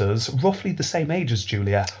daughters, roughly the same age as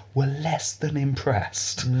Julia, were less than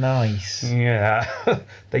impressed. Nice. Yeah,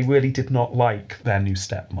 they really did not like their new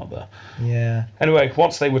stepmother. Yeah. Anyway,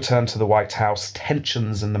 once they returned to the White House,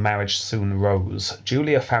 tensions in the marriage soon rose.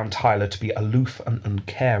 Julia found Tyler to be aloof and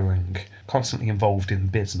uncaring, constantly involved in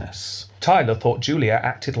business. Tyler thought Julia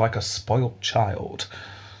acted like a spoilt child.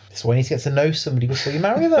 That's why you need to get to know somebody before you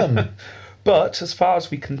marry them. But, as far as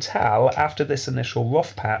we can tell, after this initial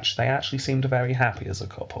rough patch, they actually seemed very happy as a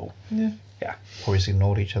couple. Yeah. Yeah. Probably just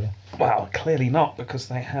ignored each other. Well, clearly not, because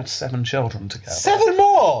they had 7 children together. 7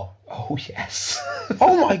 more? Oh, yes.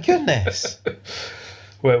 Oh, my goodness.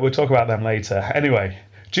 We'll talk about them later. Anyway,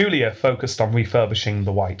 Julia focused on refurbishing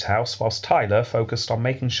the White House, whilst Tyler focused on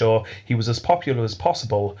making sure he was as popular as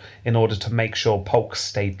possible in order to make sure Polk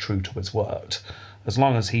stayed true to his word. As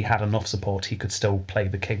long as he had enough support, he could still play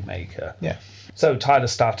the kingmaker. Yeah. So Tyler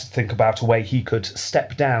started to think about a way he could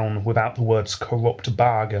step down without the words corrupt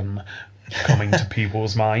bargain coming to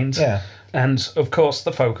people's minds. Yeah. And, of course,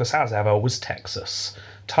 the focus, as ever, was Texas.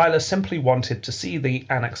 Tyler simply wanted to see the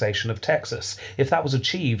annexation of Texas. If that was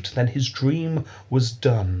achieved, then his dream was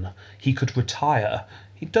done. He could retire.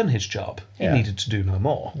 He'd done his job. He needed to do no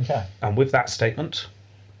more. Okay. And with that statement,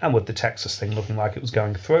 and with the Texas thing looking like it was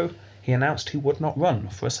going through, he announced he would not run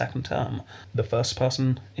for a second term. The first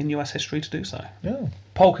person in US history to do so. Yeah.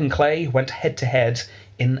 Polk and Clay went head-to-head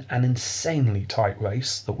in an insanely tight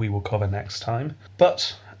race that we will cover next time.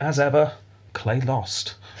 But, as ever, Clay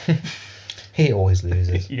lost. He always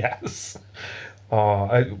loses. Yes.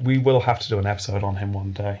 We will have to do an episode on him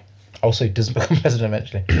one day. Also, he doesn't become president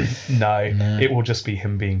eventually. No, it will just be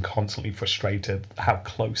him being constantly frustrated how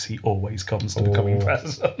close he always comes to becoming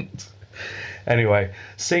president. Anyway,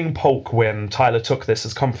 seeing Polk win, Tyler took this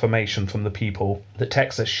as confirmation from the people that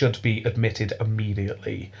Texas should be admitted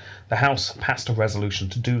immediately. The House passed a resolution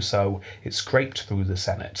to do so. It scraped through the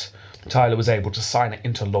Senate. Tyler was able to sign it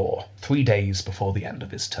into law 3 days before the end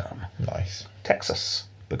of his term. Nice. Texas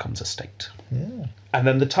becomes a state. Yeah. And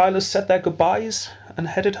then the Tylers said their goodbyes and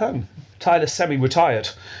headed home. Tyler semi-retired.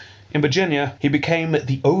 In Virginia, he became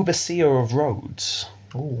the overseer of roads.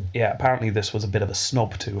 Ooh. Yeah, apparently this was a bit of a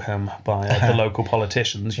snub to him by the local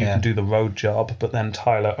politicians. You can do the road job, but then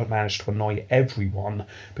Tyler managed to annoy everyone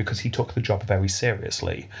because he took the job very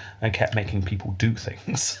seriously and kept making people do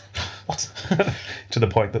things. What? To the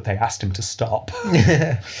point that they asked him to stop.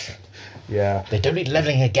 Yeah. They don't need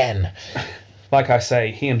levelling again. Like I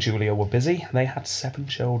say, he and Julia were busy. They had 7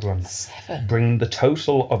 children. 7? Bringing the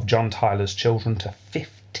total of John Tyler's children to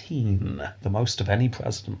 15. The most of any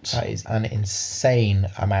president. That is an insane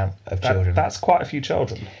amount of children. That's quite a few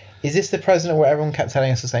children. Is this the president where everyone kept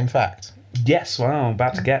telling us the same fact? Yes, well, I'm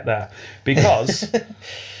about to get there. Because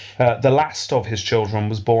the last of his children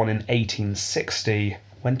was born in 1860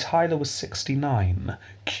 when Tyler was 69.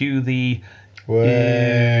 Cue the... Oh,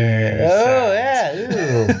 yeah.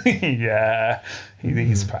 Ooh. Yeah.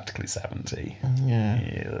 He's practically 70.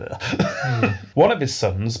 Yeah. One of his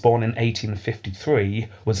sons, born in 1853,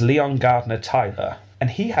 was Leon Gardner Tyler, and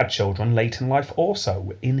he had children late in life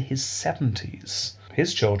also, in his 70s.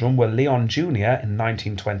 His children were Leon Jr. in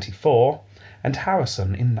 1924 and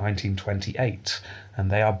Harrison in 1928, and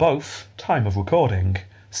they are both, time of recording,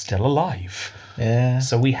 still alive. Yeah.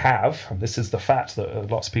 So we have, and this is the fact that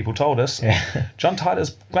lots of people told us, John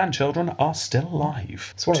Tyler's grandchildren are still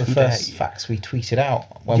alive. It's one of the first facts we tweeted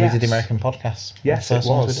out when we did the American podcast. Yes, it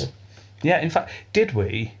was. Yeah, in fact, did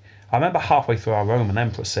we? I remember halfway through our Roman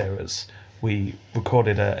Emperor series, we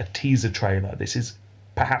recorded a teaser trailer. This is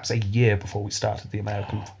perhaps a year before we started the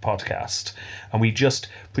American podcast, and we just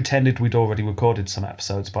pretended we'd already recorded some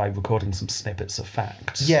episodes by recording some snippets of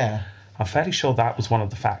facts. Yeah. I'm fairly sure that was one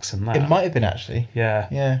of the facts in that. It might have been, actually. Yeah.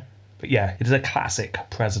 Yeah. But yeah, it is a classic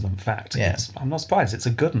president fact. Yeah. I'm not surprised. It's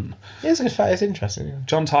a good one. Yeah, it's a good fact. It's interesting.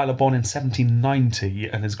 John Tyler, born in 1790,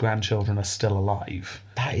 and his grandchildren are still alive.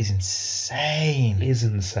 That is insane. It is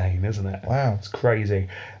insane, isn't it? Wow. It's crazy.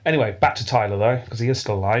 Anyway, back to Tyler, though, because he is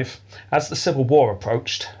still alive. As the Civil War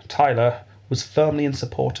approached, Tyler was firmly in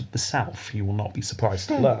support of the South, you will not be surprised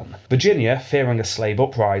to learn. Virginia, fearing a slave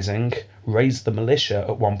uprising, raised the militia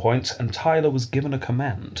at one point, and Tyler was given a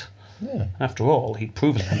command. Yeah. After all, he'd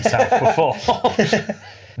proven himself before.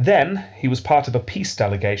 Then he was part of a peace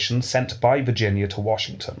delegation sent by Virginia to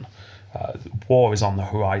Washington. War is on the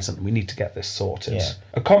horizon. We need to get this sorted. Yeah.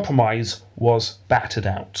 A compromise was battered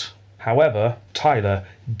out. However, Tyler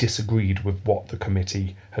disagreed with what the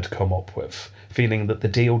committee had come up with, feeling that the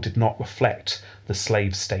deal did not reflect the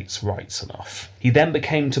slave states' rights enough. He then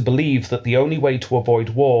became to believe that the only way to avoid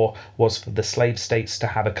war was for the slave states to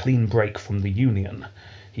have a clean break from the Union.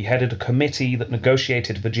 He headed a committee that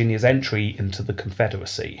negotiated Virginia's entry into the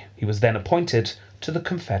Confederacy. He was then appointed to the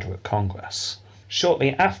Confederate Congress.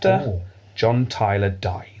 Shortly after, John Tyler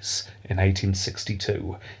dies in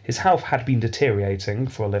 1862. His health had been deteriorating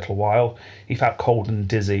for a little while. He felt cold and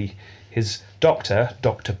dizzy. His doctor,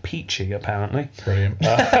 Dr. Peachy, apparently. Brilliant.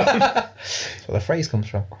 That's where the phrase comes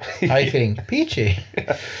from. How are you feeling? Peachy.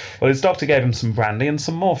 Well, his doctor gave him some brandy and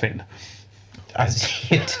some morphine.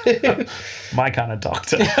 As you do. My kind of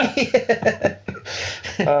doctor.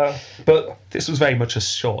 But this was very much a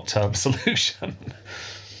short-term solution.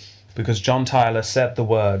 Because John Tyler said the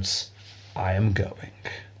words, "I am going."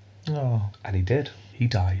 Oh. And he did. He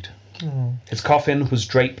died. Oh. His coffin was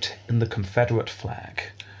draped in the Confederate flag,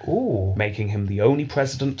 making him the only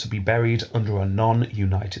president to be buried under a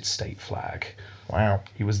non-United States flag. Wow.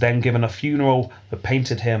 He was then given a funeral that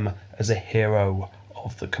painted him as a hero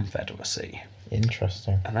of the Confederacy.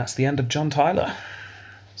 Interesting. And that's the end of John Tyler.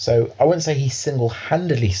 So I wouldn't say he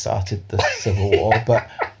single-handedly started the Civil War, but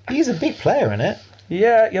he's a big player in it.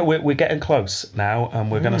 Yeah, we're getting close now, and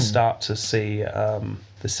we're going to start to see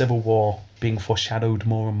the Civil War being foreshadowed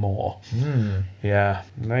more and more. Yeah,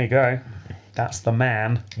 there you go. That's the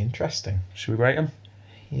man. Interesting. Should we rate him?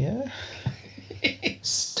 Yeah.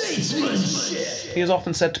 Statesmanship. He is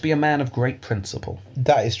often said to be a man of great principle.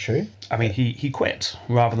 That is true. I mean, he quit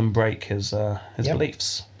rather than break his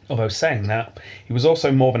beliefs. Although saying that, he was also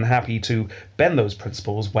more than happy to bend those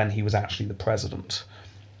principles when he was actually the president.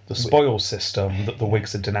 The spoils system that the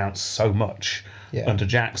Whigs had denounced so much under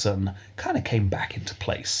Jackson kind of came back into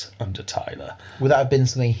place under Tyler. Would that have been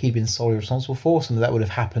something he'd been solely responsible for? Something that would have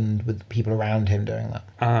happened with the people around him doing that?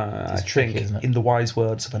 I tricky, think, isn't it? in the wise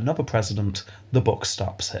words of another president, the buck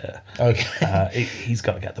stops here. Okay. He's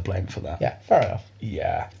got to get the blame for that. Yeah, fair enough.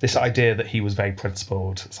 Yeah. This idea that he was very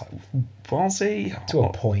principled, it's like, was he? To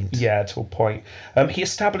a point. Yeah, to a point. He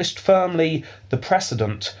established firmly the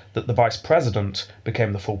precedent that the vice president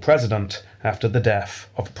became the full president after the death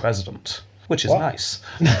of the president, which is nice.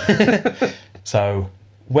 So,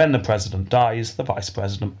 when the president dies, the vice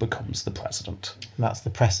president becomes the president. And that's the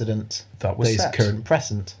precedent That was set. current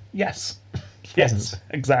present. Yes. Present. Yes,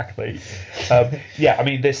 exactly. Yeah, I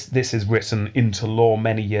mean, this is written into law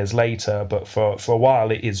many years later, but for a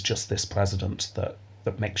while it is just this president that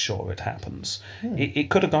makes sure it happens. It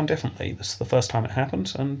could have gone differently. This is the first time it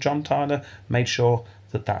happened, and John Tyler made sure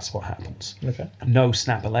that that's what happens. Okay. No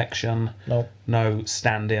snap election. No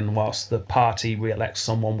stand-in whilst the party re-elects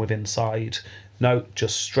someone with inside. No,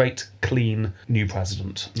 just straight, clean, new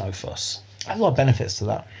president. No fuss. There's a lot of benefits to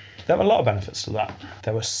that. There are a lot of benefits to that.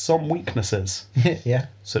 There are some weaknesses. Yeah.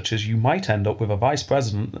 Such as you might end up with a vice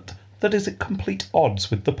president that is at complete odds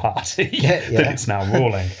with the party Yeah. that it's now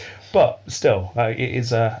ruling. But still, it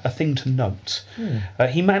is a thing to note.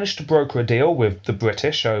 He managed to broker a deal with the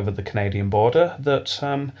British over the Canadian border that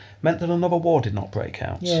meant that another war did not break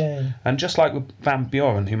out. Yeah. And just like with Van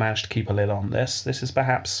Buren, who managed to keep a lid on this is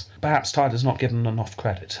perhaps Tyler's not given enough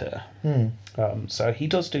credit here. So he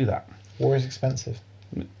does do that. War is expensive.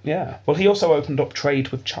 Yeah. Well, he also opened up trade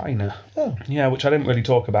with China. Oh. Yeah, which I didn't really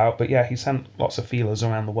talk about, but yeah, he sent lots of feelers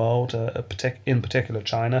around the world. In particular,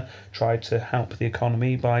 China tried to help the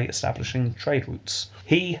economy by establishing trade routes.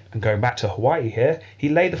 And going back to Hawaii here, he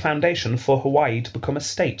laid the foundation for Hawaii to become a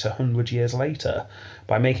state 100 years later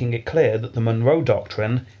by making it clear that the Monroe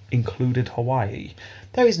Doctrine included Hawaii.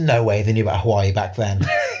 There is no way they knew about Hawaii back then.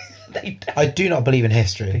 I do not believe in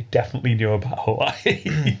history. They definitely knew about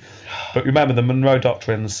Hawaii. But remember, the Monroe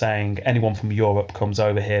Doctrine saying anyone from Europe comes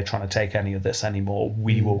over here trying to take any of this anymore,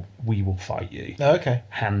 we will fight you. Oh, okay.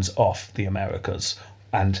 Hands off the Americas.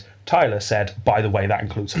 And Tyler said, by the way, that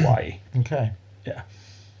includes Hawaii. Okay. Yeah.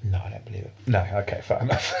 No, I don't believe it. No, okay, fair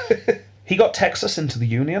enough. He got Texas into the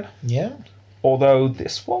Union, Yeah. although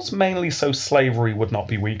this was mainly so slavery would not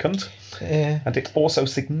be weakened. Yeah. And it also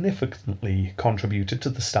significantly contributed to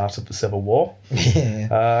the start of the Civil War.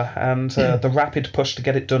 Yeah. And the rapid push to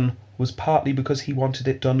get it done was partly because he wanted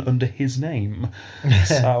it done under his name.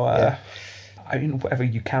 So, I mean, whether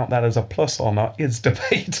you count that as a plus or not is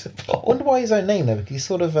debatable. I wonder why his own name, though, because he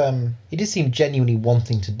sort of, he did seem genuinely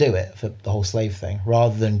wanting to do it for the whole slave thing,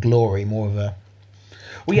 rather than glory, more of a...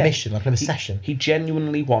 Well, yeah, mission, like an obsession. He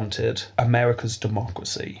genuinely wanted America's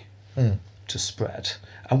democracy to spread.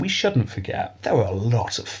 And we shouldn't forget, there were a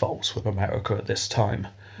lot of faults with America at this time.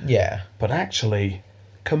 Yeah. But actually,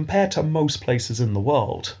 compared to most places in the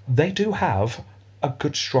world, they do have a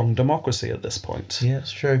good, strong democracy at this point. Yeah,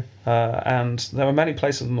 it's true. And there are many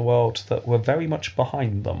places in the world that were very much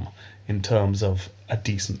behind them in terms of a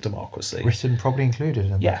decent democracy. Britain probably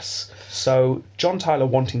included. Yes. So John Tyler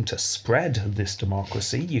wanting to spread this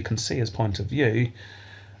democracy, you can see his point of view,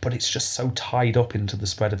 but it's just so tied up into the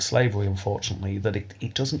spread of slavery, unfortunately, that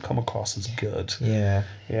it doesn't come across as good. Yeah.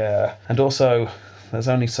 Yeah. And also, there's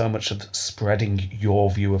only so much of spreading your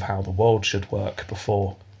view of how the world should work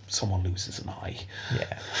before someone loses an eye.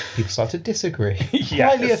 Yeah. People start to disagree. Yes.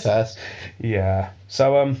 Slightly at first. Yeah.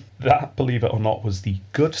 So that, believe it or not, was the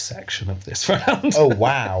good section of this round. Oh,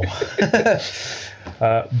 wow.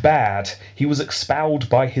 Bad. He was expelled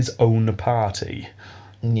by his own party.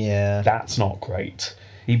 Yeah. That's not great.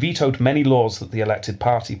 He vetoed many laws that the elected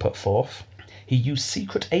party put forth. He used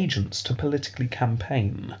secret agents to politically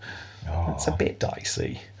campaign. That's a bit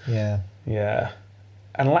dicey. Yeah. Yeah.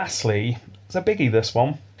 And lastly, it's a biggie, this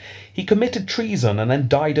one. He committed treason and then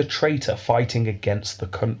died a traitor fighting against the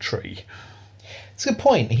country. It's a good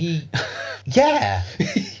point. Yeah.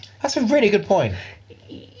 That's a really good point.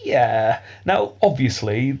 Yeah. Now,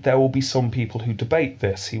 obviously, there will be some people who debate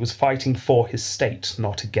this. He was fighting for his state,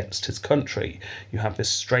 not against his country. You have this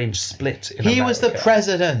strange split in America. He was the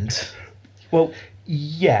president. Well,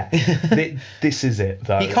 yeah. This is it,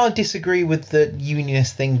 though. He can't disagree with the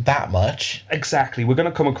unionist thing that much. Exactly. We're going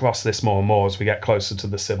to come across this more and more as we get closer to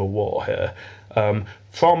the Civil War here.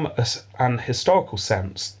 From an historical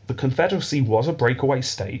sense, the Confederacy was a breakaway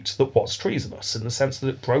state that was treasonous in the sense that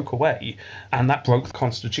it broke away, and that broke the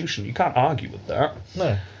Constitution. You can't argue with that.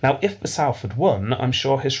 No. Now, if the South had won, I'm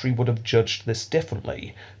sure history would have judged this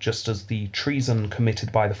differently, just as the treason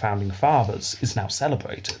committed by the Founding Fathers is now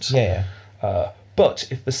celebrated. Yeah. But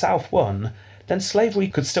if the South won, then slavery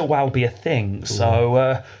could still well be a thing.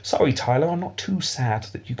 So, sorry, Tyler, I'm not too sad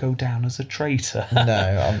that you go down as a traitor.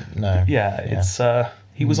 No. Yeah, it's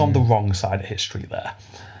he was on the wrong side of history there.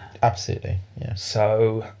 Absolutely, yeah.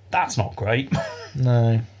 So, that's not great.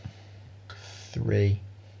 No. 3.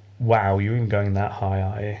 Wow, you're even going that high,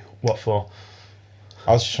 are you? What for?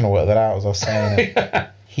 I was just trying to work that out as I was saying it.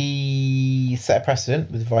 He set a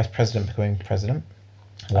precedent with the vice president becoming president.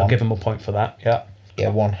 I'll give him a point for that, yeah. Yeah,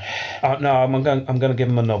 1. No, I'm going to give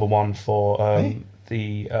him another one for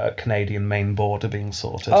the Canadian main border being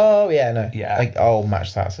sorted. Oh, yeah, no. Yeah. I'll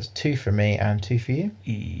match that. So it's 2 for me and 2 for you.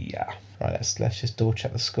 Yeah. Right, let's just double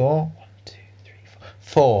check the score. 1, 2, 3, 4.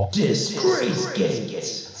 4. Disgrace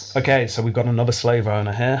Gate. Okay, so we've got another slave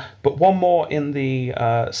owner here, but one more in the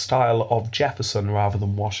style of Jefferson rather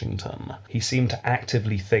than Washington. He seemed to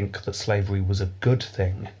actively think that slavery was a good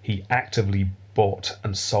thing. He actively bought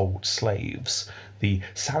and sold slaves. The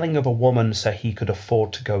selling of a woman so he could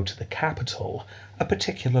afford to go to the capital, a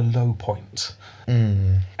particular low point.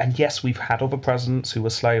 And yes, we've had other presidents who were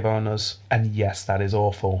slave owners, and yes, that is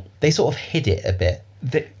awful. They sort of hid it a bit.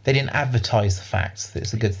 They didn't advertise the fact that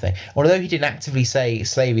it's a good thing. Although he didn't actively say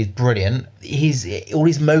slavery is brilliant, all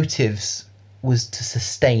his motives was to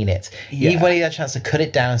sustain it. Yeah. Even when he had a chance to cut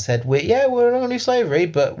it down and said, we're not going to do slavery,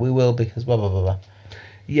 but we will because blah, blah, blah, blah.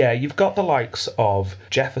 Yeah, you've got the likes of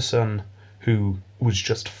Jefferson, who was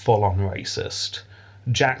just full-on racist,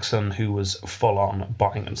 Jackson, who was full-on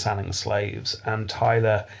buying and selling slaves, and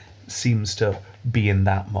Tyler seems to be in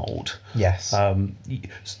that mould. Yes.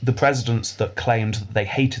 The presidents that claimed that they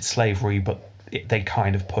hated slavery, but they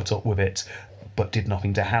kind of put up with it, but did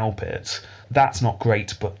nothing to help it, that's not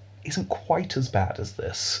great, but isn't quite as bad as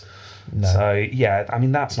this. No. So, yeah, I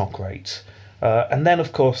mean, that's not great. And then,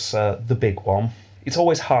 of course, the big one. It's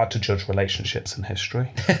always hard to judge relationships in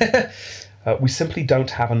history. We simply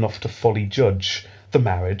don't have enough to fully judge the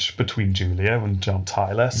marriage between Julia and John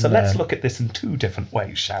Tyler. So let's look at this in 2 different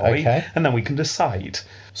ways, shall we? Okay. And then we can decide.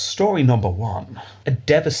 Story number 1. A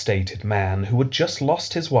devastated man who had just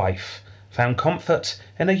lost his wife found comfort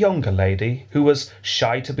in a younger lady who was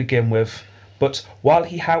shy to begin with, but while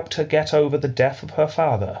he helped her get over the death of her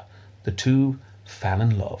father, the two fell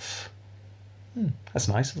in love. That's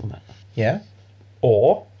nice, isn't it? Yeah.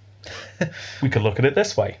 Or we could look at it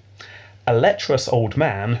this way. A lecherous old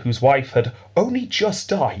man whose wife had only just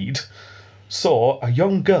died saw a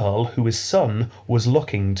young girl who his son was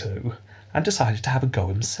looking to and decided to have a go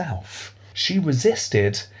himself. She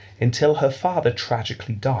resisted until her father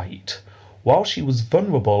tragically died. While she was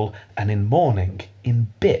vulnerable and in mourning,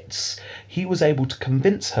 in bits, he was able to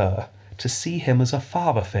convince her to see him as a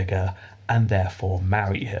father figure and therefore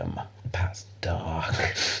marry him. That's dark.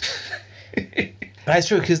 That's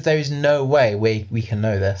true, because there is no way we can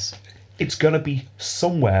know this. It's going to be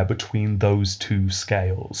somewhere between those two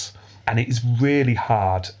scales. And it is really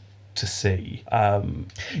hard to see.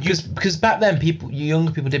 Because back then,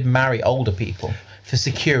 younger people did marry older people for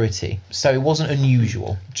security, so it wasn't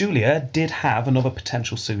unusual. Julia did have another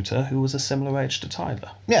potential suitor who was a similar age to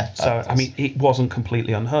Tyler. Yeah. So, I mean, it wasn't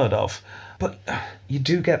completely unheard of. But you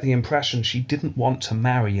do get the impression she didn't want to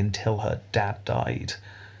marry until her dad died.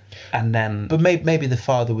 And then... But maybe the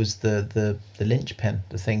father was the linchpin,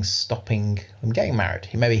 the thing stopping them getting married.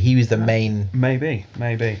 Maybe he was the main... Maybe.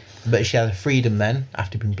 But she had freedom then,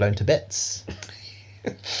 after being blown to bits.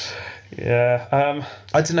 Yeah.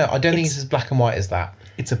 I don't know. I don't think it's as black and white as that.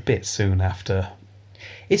 It's a bit soon after.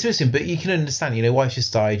 It's missing, but you can understand, wife's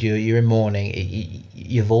just died, you're in mourning,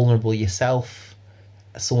 you're vulnerable yourself.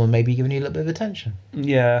 Someone maybe giving you a little bit of attention.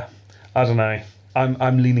 Yeah. I don't know.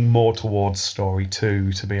 I'm leaning more towards story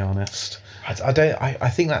 2, to be honest. I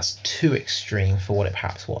think that's too extreme for what it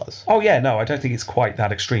perhaps was. Oh yeah, no, I don't think it's quite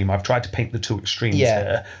that extreme. I've tried to paint the two extremes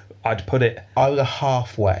here. I'd put it... I would go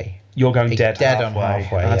halfway. You're going dead halfway. On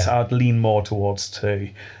halfway, yeah. I'd lean more towards 2.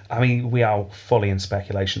 I mean, we are fully in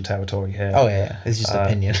speculation territory here. Oh yeah, it's just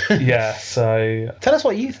opinion. Yeah, so... Tell us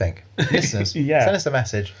what you think, listeners. Yeah. Send us a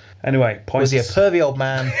message. Anyway, points... Was he a pervy old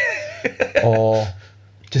man, or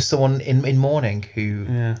just someone in mourning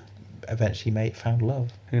who eventually found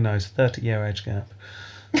love? Who knows? 30-year age gap.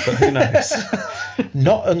 But who knows?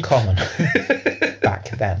 Not uncommon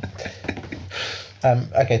back then.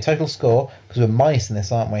 Okay, total score, because we're minus in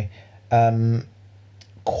this, aren't we?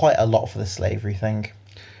 Quite a lot for the slavery thing.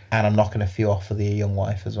 And I'm knocking a few off for the young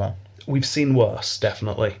wife as well. We've seen worse,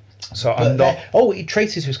 definitely. So But I'm not... he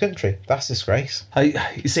traces to his country. That's disgrace.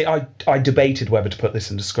 You see, I debated whether to put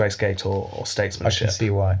this in Disgracegate or Statesmanship. I can see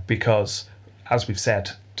why. Because, as we've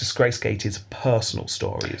said, Disgracegate is personal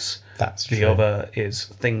stories. That's true. The other is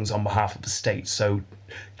things on behalf of the state. So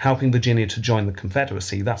helping Virginia to join the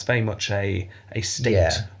Confederacy, that's very much a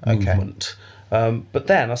state movement. But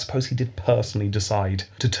then I suppose he did personally decide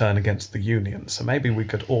to turn against the Union. So maybe we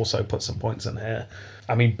could also put some points in here.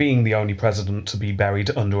 I mean, being the only president to be buried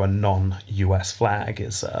under a non-US flag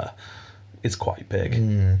is quite big.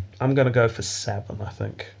 I'm going to go for 7, I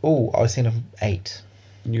think. Oh, I was thinking 8.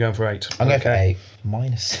 You're going for 8? I'm going for 8.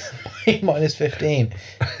 Minus 15.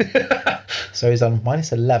 So he's on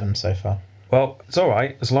minus 11 so far. Well, it's all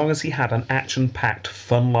right. As long as he had an action-packed,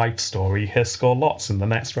 fun life story, he'll score lots in the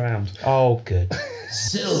next round. Oh, good.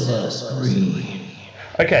 Silver screen.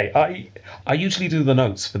 Okay, I usually do the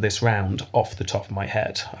notes for this round off the top of my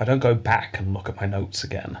head. I don't go back and look at my notes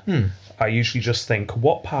again. I usually just think,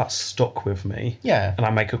 what parts stuck with me? Yeah. And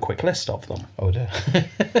I make a quick list of them. Oh, dear.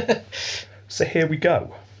 So here we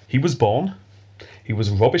go. He was born. He was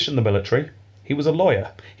rubbish in the military. He was a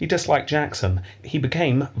lawyer. He disliked Jackson. He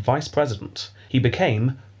became vice president. He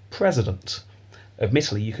became president.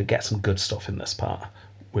 Admittedly, you could get some good stuff in this part,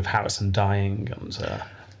 with Harrison dying and...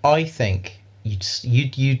 I think you'd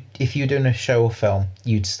if you were doing a show or film,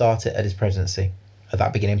 you'd start it at his presidency, at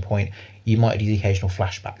that beginning point. You might do the occasional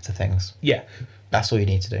flashback to things. Yeah. That's all you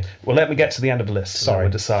need to do. Well, let me get to the end of the list. Sorry.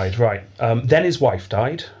 We'll decide. Right. Then his wife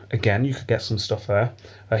died. Again, you could get some stuff there.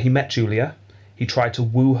 He met Julia. He tried to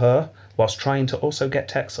woo her whilst trying to also get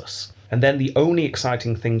Texas. And then the only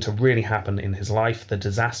exciting thing to really happen in his life, the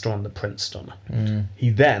disaster on the Princeton. He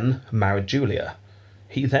then married Julia.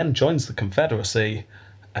 He then joins the Confederacy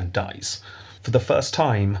and dies. For the first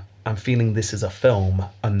time, I'm feeling this is a film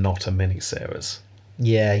and not a miniseries.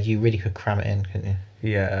 Yeah, you really could cram it in, couldn't you?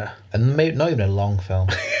 Yeah. And maybe not even a long film.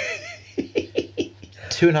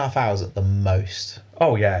 2.5 hours at the most.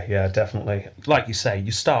 Oh, yeah, definitely. Like you say,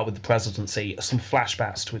 you start with the presidency, some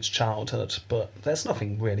flashbacks to its childhood, but there's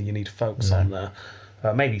nothing really you need to focus on there.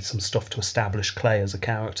 Maybe some stuff to establish Clay as a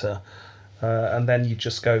character. And then you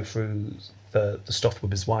just go through the stuff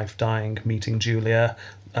with his wife dying, meeting Julia,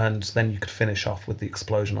 and then you could finish off with the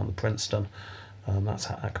explosion on the Princeton.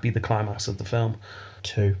 That could be the climax of the film.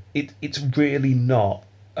 2. It's really not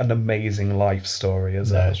an amazing life story,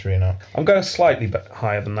 is it? No, it's really not. I'm going slightly bit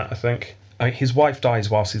higher than that, I think. His wife dies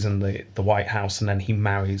whilst he's in the White House, and then he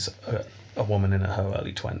marries a woman in her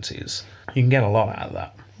early 20s. You can get a lot out of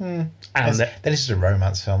that. And Then it's just a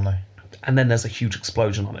romance film, though. And then there's a huge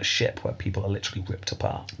explosion on a ship where people are literally ripped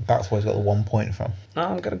apart. That's where he's got the 1 point from.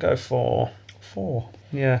 I'm going to go for 4.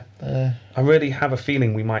 Yeah. I really have a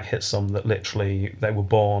feeling we might hit some that literally they were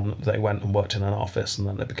born, they went and worked in an office, and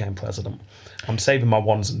then they became president. I'm saving my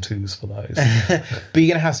 1s and 2s for those. But you're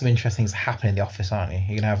going to have some interesting things happen in the office, aren't you? You're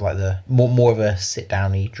going to have like the more of a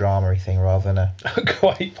sit-down-y, drama-y thing rather than a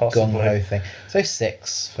Quite possibly. gung-ho thing. So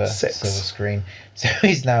 6 for 6. Silver Screen. So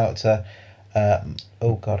he's now up to...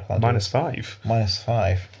 oh god, I can't do Minus it. 5. Minus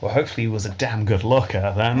 5. Well, hopefully he was a damn good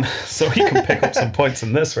looker then, so he can pick up some points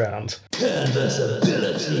in this round.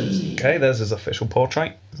 Conversibility. Okay, there's his official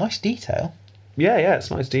portrait. Nice detail. Yeah,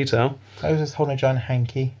 it's nice detail. I was just holding a giant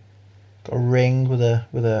hanky. Got a ring with a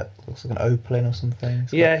looks like an opal in or something.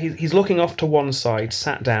 It's Yeah, he's looking off to one side,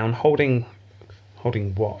 sat down, holding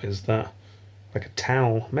what is that? Like a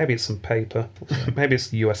towel. Maybe it's some paper. Maybe it's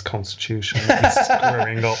the US Constitution that he's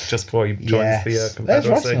screwing up just before he joins the Confederacy. There's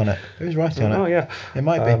writing on it. There's writing on it. Oh, yeah. It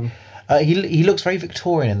might be. He looks very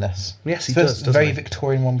Victorian in this. Yes, he First does, doesn't very he?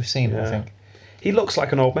 Victorian one we've seen, I Yeah. think. He looks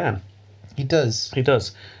like an old man. He does. He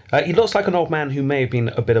does. He looks like an old man who may have been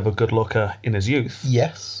a bit of a good looker in his youth.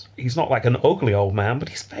 Yes. He's not like an ugly old man, but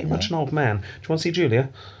he's very much an old man. Do you want to see Julia?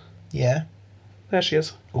 Yeah. There she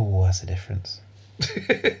is. Oh, that's a difference.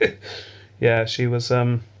 Yeah, she was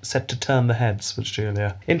said to turn the heads, was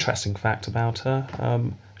Julia. Interesting fact about her.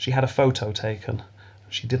 She had a photo taken.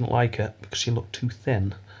 She didn't like it because she looked too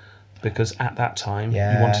thin. Because at that time, you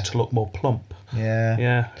wanted to look more plump. Yeah.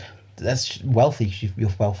 Yeah. That's wealthy. You're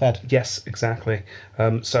well fed. Yes, exactly.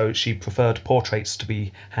 So she preferred portraits to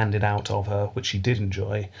be handed out of her, which she did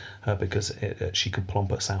enjoy, because she could plump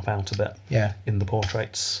herself out a bit Yeah. in the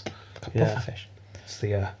portraits. Like a Yeah. pufferfish. It's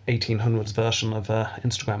the 1800s version of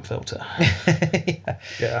Instagram filter.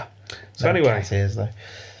 Yeah. So anyway, Cat ears, though.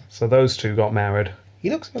 so those two got married. He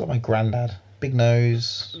looks a bit like my granddad. Big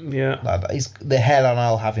nose. Yeah. Like that. He's the hairline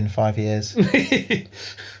I'll have in 5 years.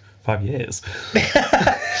 5 years.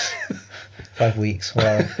 5 weeks.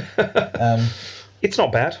 Well, It's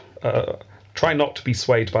not bad. Try not to be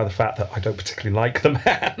swayed by the fact that I don't particularly like the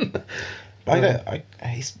man.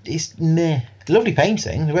 He's meh. Lovely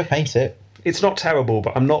painting. Whoever painted it. It's not terrible,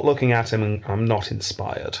 but I'm not looking at him and I'm not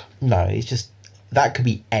inspired. No, he's just... That could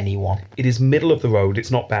be anyone. It is middle of the road. It's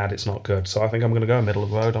not bad, it's not good. So I think I'm going to go middle of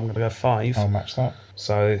the road. I'm going to go 5. I'll match that.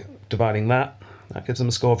 So dividing that gives them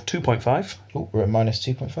a score of 2.5. Oh, we're at minus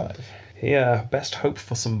 2.5. Yeah, best hope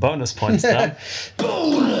for some bonus points then.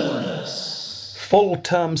 Bonus. Full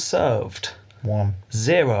term served. 1.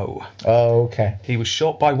 0. Oh, okay. He was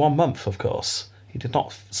short by 1 month, of course. He did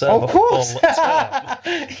not serve Of a course. full term.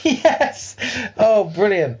 Yes. Oh,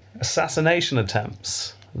 brilliant. Assassination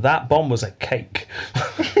attempts. That bomb was a cake.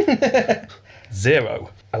 0.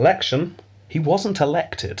 Election. He wasn't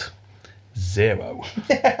elected. 0.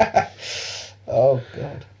 Oh,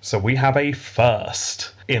 God. So we have a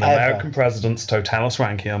first in Ever. American presidents totalis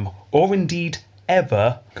rankium, or indeed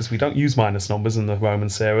ever, because we don't use minus numbers in the Roman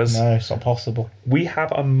series. No, it's not possible. We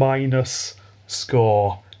have a minus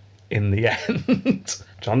score in the end.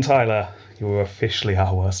 John Tyler, you were officially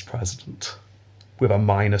our worst president with a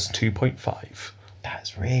minus 2.5.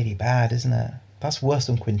 That's really bad, isn't it? That's worse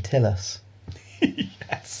than Quintilis.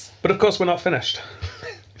 Yes. But of course we're not finished.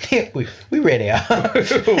 we really are.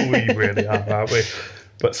 We really are, aren't we?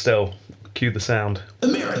 But still, cue the sound.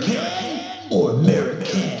 American or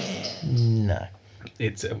American? No.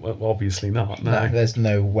 It's well, obviously not, No, no. there's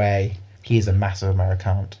no way. He is a massive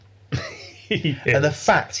Americant. He And the is.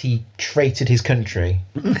 fact he traited his country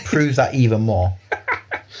proves that even more.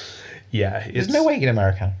 Yeah, There's no way you can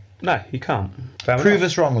American. No, you can't. Fair Prove enough.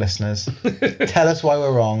 us wrong, listeners. Tell us why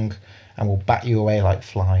we're wrong, and we'll bat you away like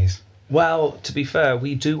flies. Well, to be fair,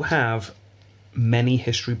 we do have many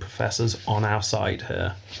history professors on our side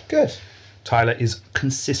here. Good. Tyler is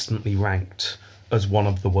consistently ranked as one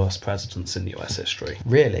of the worst presidents in US history.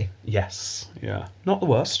 Really? Yes, yeah. Not the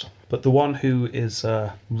worst, but the one who is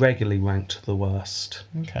regularly ranked the worst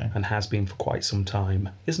Okay. and has been for quite some time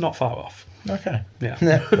is not far off. Okay. Yeah.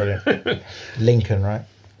 Brilliant. Lincoln, right?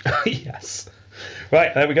 Yes.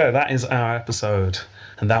 Right, there we go. That is our episode.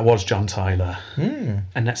 And that was John Tyler. And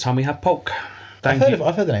next time we have Polk. I've Thank you.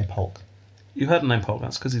 heard the name Polk. You've heard the name Polk,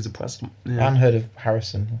 that's because he's a president. I Yeah. haven't heard of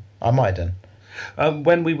Harrison. I might have done.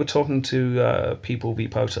 When we were talking to People v.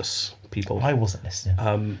 POTUS people, I wasn't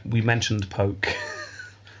listening. we mentioned Polk.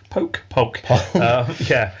 Polk? Polk. Polk.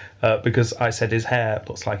 Because I said his hair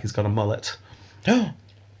looks like he's got a mullet.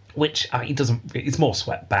 Which he doesn't, it's more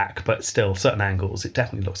swept back, but still, certain angles, it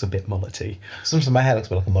definitely looks a bit mullety. Sometimes my hair looks a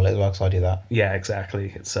bit like a mullet as well, because I do that. Yeah,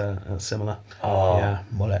 exactly. It's similar. Oh, Yeah.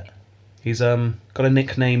 mullet. He's got a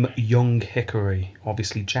nickname, Young Hickory.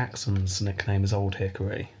 Obviously, Jackson's nickname is Old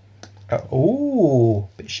Hickory. Ooh,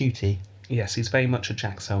 bit shooty. Yes, he's very much a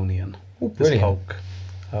Jacksonian. Oh, This brilliant. Polk.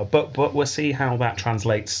 But we'll see how that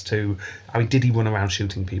translates to... I mean, did he run around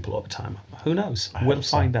shooting people all the time? Who knows? We'll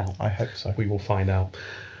find out. I hope so. We will find out.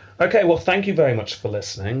 Okay, well, thank you very much for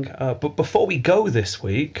listening. But before we go this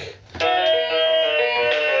week...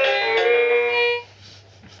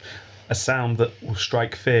 a sound that will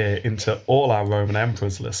strike fear into all our Roman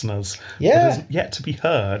Emperors listeners. Yeah. That isn't yet to be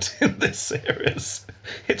heard in this series.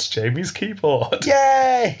 It's Jamie's keyboard.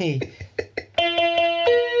 Yay!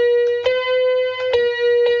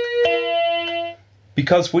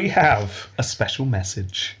 Because we have a special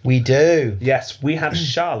message. We do. Yes, we had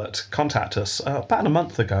Charlotte contact us about a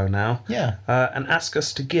month ago now. Yeah. And ask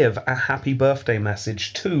us to give a happy birthday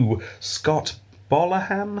message to Scott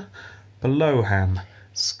Bolohan.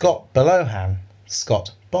 Scott Bolohan.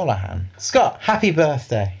 Scott Bolohan. Scott, happy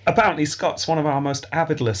birthday. Apparently, Scott's one of our most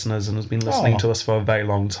avid listeners and has been listening to us for a very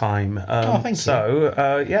long time. Thank you.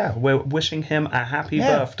 So, we're wishing him a happy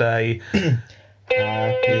birthday.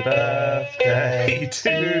 Happy birthday to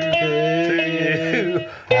you.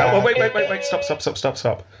 Wait.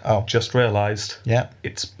 Stop. Oh. Just realised. Yeah.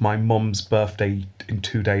 It's my mum's birthday in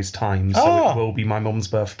 2 days' time. So it will be my mum's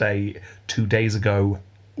birthday 2 days ago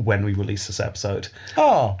when we release this episode.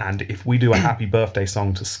 Oh. And if we do a happy birthday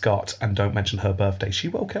song to Scott and don't mention her birthday, she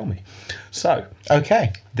will kill me. So,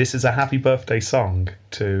 okay. This is a happy birthday song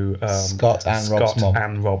to Scott and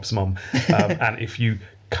Rob's mum. And if you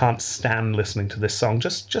can't stand listening to this song,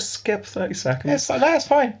 just skip 30 seconds. That's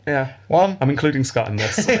fine. Yeah. One. I'm including Scott in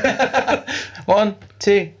this. 1,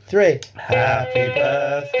 2, 3. Happy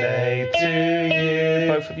birthday to you.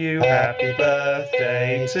 Both of you. Happy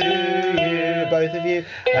birthday to you. Both of you.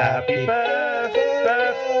 Happy birthday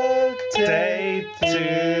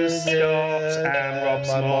to Scott and Rob's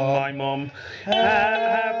mum, my mum.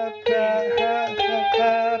 Happy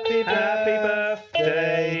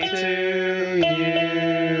birthday to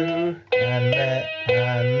you. And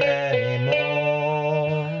many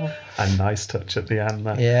more. A nice touch at the end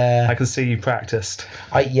there. Yeah. I can see you practiced.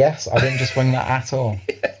 Yes, I didn't just wing that at all.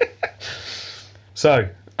 So,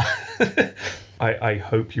 I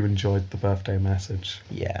hope you enjoyed the birthday message.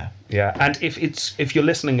 Yeah. Yeah, and if you're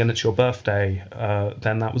listening and it's your birthday,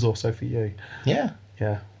 then that was also for you. Yeah.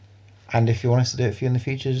 Yeah. And if you want us to do it for you in the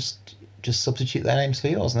future, just substitute their names for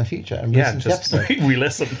yours in the future and listen to the episode.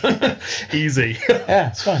 re-listen. Easy. Yeah,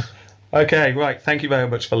 it's fine. Okay, right. Thank you very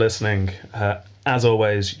much for listening. As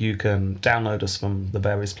always, you can download us from the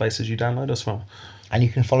various places you download us from. And you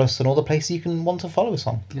can follow us on all the places you can want to follow us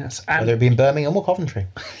on. Yes. Whether it be in Birmingham or Coventry.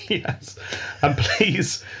 Yes. And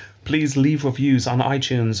please leave reviews on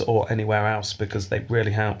iTunes or anywhere else because they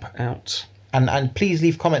really help out. And please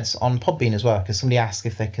leave comments on Podbean as well, because somebody asked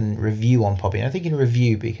if they can review on Podbean. I think you can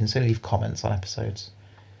review, but you can certainly leave comments on episodes.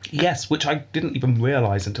 Yes, which I didn't even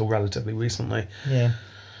realise until relatively recently. Yeah.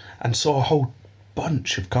 And saw a whole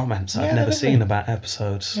bunch of comments I've never seen about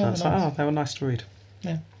episodes. Yeah, so nice. They were nice to read.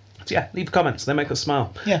 Yeah. So yeah, leave comments. They make us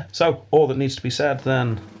smile. Yeah. So all that needs to be said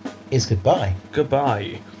then is goodbye.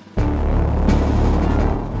 Goodbye.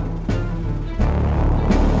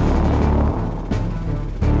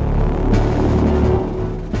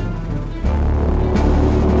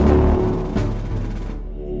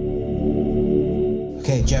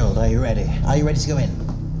 Okay, Gerald, are you ready? Are you ready to go in?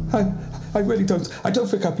 I really don't. I don't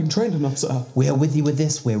think I've been trained enough, sir. We are with you with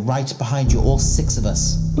this. We're right behind you, all 6 of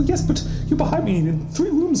us. Well, yes, but you're behind me and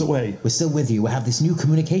 3 rooms away. We're still with you. We have this new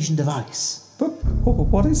communication device. But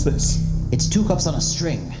what is this? It's 2 cups on a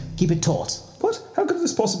string. Keep it taut. What? How could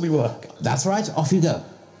this possibly work? That's right. Off you go.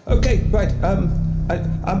 Okay, right.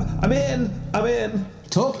 I'm in.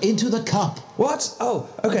 Talk into the cup. What? Oh,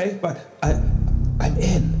 okay. Right. I'm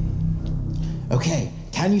in. Okay.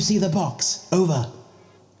 Can you see the box? Over.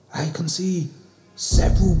 I can see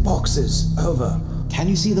several boxes. Over. Can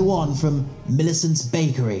you see the one from Millicent's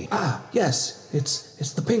Bakery? Ah, yes.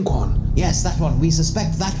 It's the pink one. Yes, that one. We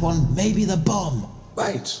suspect that one may be the bomb.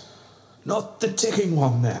 Right. Not the ticking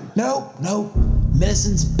one, then. No.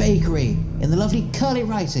 Millicent's Bakery. In the lovely curly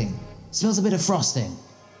writing. Smells a bit of frosting.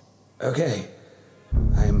 Okay.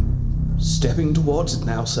 I'm stepping towards it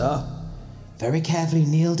now, sir. Very carefully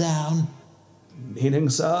kneel down. Meaning,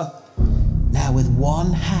 sir? Now with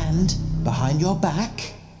one hand behind your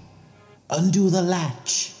back, undo the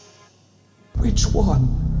latch. Which one?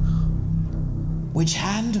 Which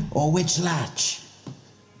hand or which latch?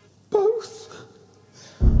 Both.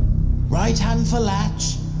 Right hand for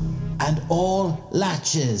latch and all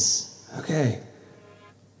latches. Okay.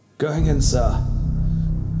 Going in, sir.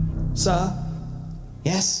 Sir?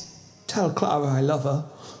 Yes? Tell Clara I love her.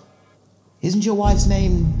 Isn't your wife's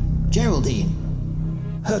name Geraldine?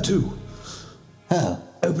 Her too. Oh.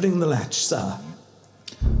 Opening the latch, sir.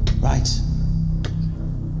 Right.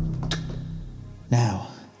 Now,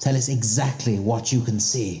 tell us exactly what you can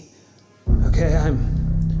see. Okay,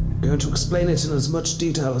 I'm going to explain it in as much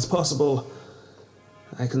detail as possible.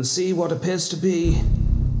 I can see what appears to be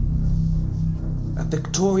a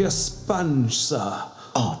Victoria sponge, sir.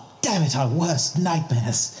 Oh, damn it, our worst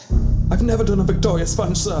nightmares. I've never done a Victoria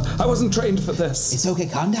sponge, sir. I wasn't trained for this. It's okay,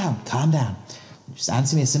 calm down. Just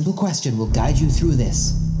answer me a simple question. We'll guide you through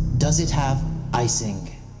this. Does it have icing?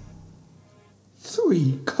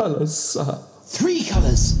 3 colours, sir. 3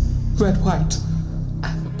 colours? Red, white,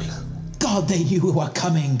 and blue. God, they knew we were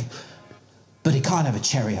coming. But it can't have a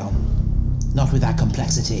cherry on. Not with that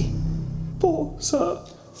complexity. 4, sir.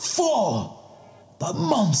 4! The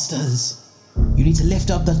monsters! You need to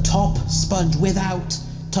lift up the top sponge without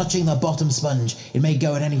touching the bottom sponge. It may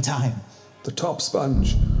go at any time. The top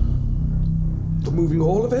sponge. Removing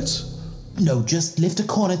all of it? No, just lift a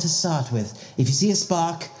corner to start with. If you see a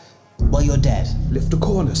spark, well, you're dead. Lift a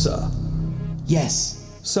corner, sir. Yes.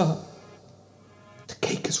 Sir, the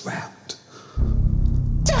cake is round.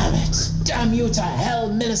 Damn it! Damn you to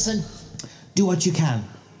hell, Millicent! Do what you can.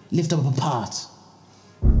 Lift up a part.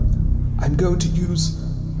 I'm going to use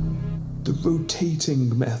the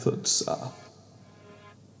rotating method, sir.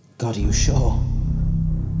 God, are you sure?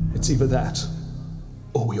 It's either that,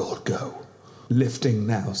 or we all go. Lifting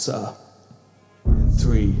now, sir. In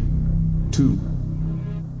 3, 2,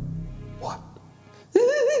 1.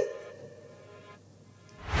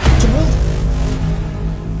 Gerald?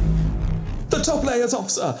 The top layer's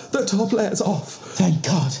off, sir. The top layer's off. Thank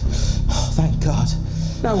God. Oh, thank God.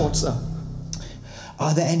 Now what, sir?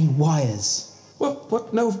 Are there any wires?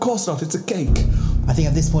 What? No, of course not. It's a cake. I think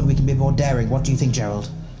at this point we can be more daring. What do you think, Gerald?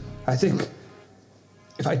 I think,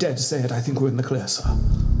 if I dare to say it, I think we're in the clear, sir.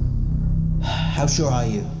 How sure are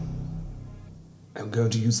you? I'm going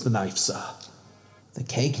to use the knife, sir. The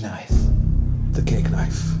cake knife. The cake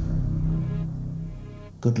knife.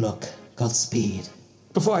 Good luck. Godspeed.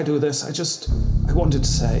 Before I do this, I wanted to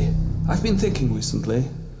say, I've been thinking recently.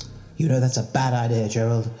 You know that's a bad idea,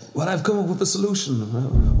 Gerald. Well, I've come up with a solution.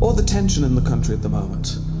 All the tension in the country at the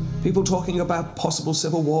moment. People talking about possible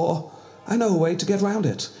civil war. I know a way to get around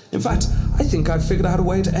it. In fact, I think I've figured out a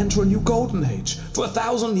way to enter a new golden age. For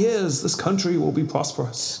 1,000 years, this country will be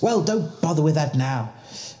prosperous. Well, don't bother with that now.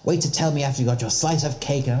 Wait to tell me after you got your slice of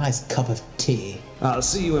cake and a nice cup of tea. I'll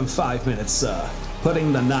see you in 5 minutes, sir.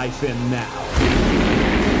 Putting the knife in now.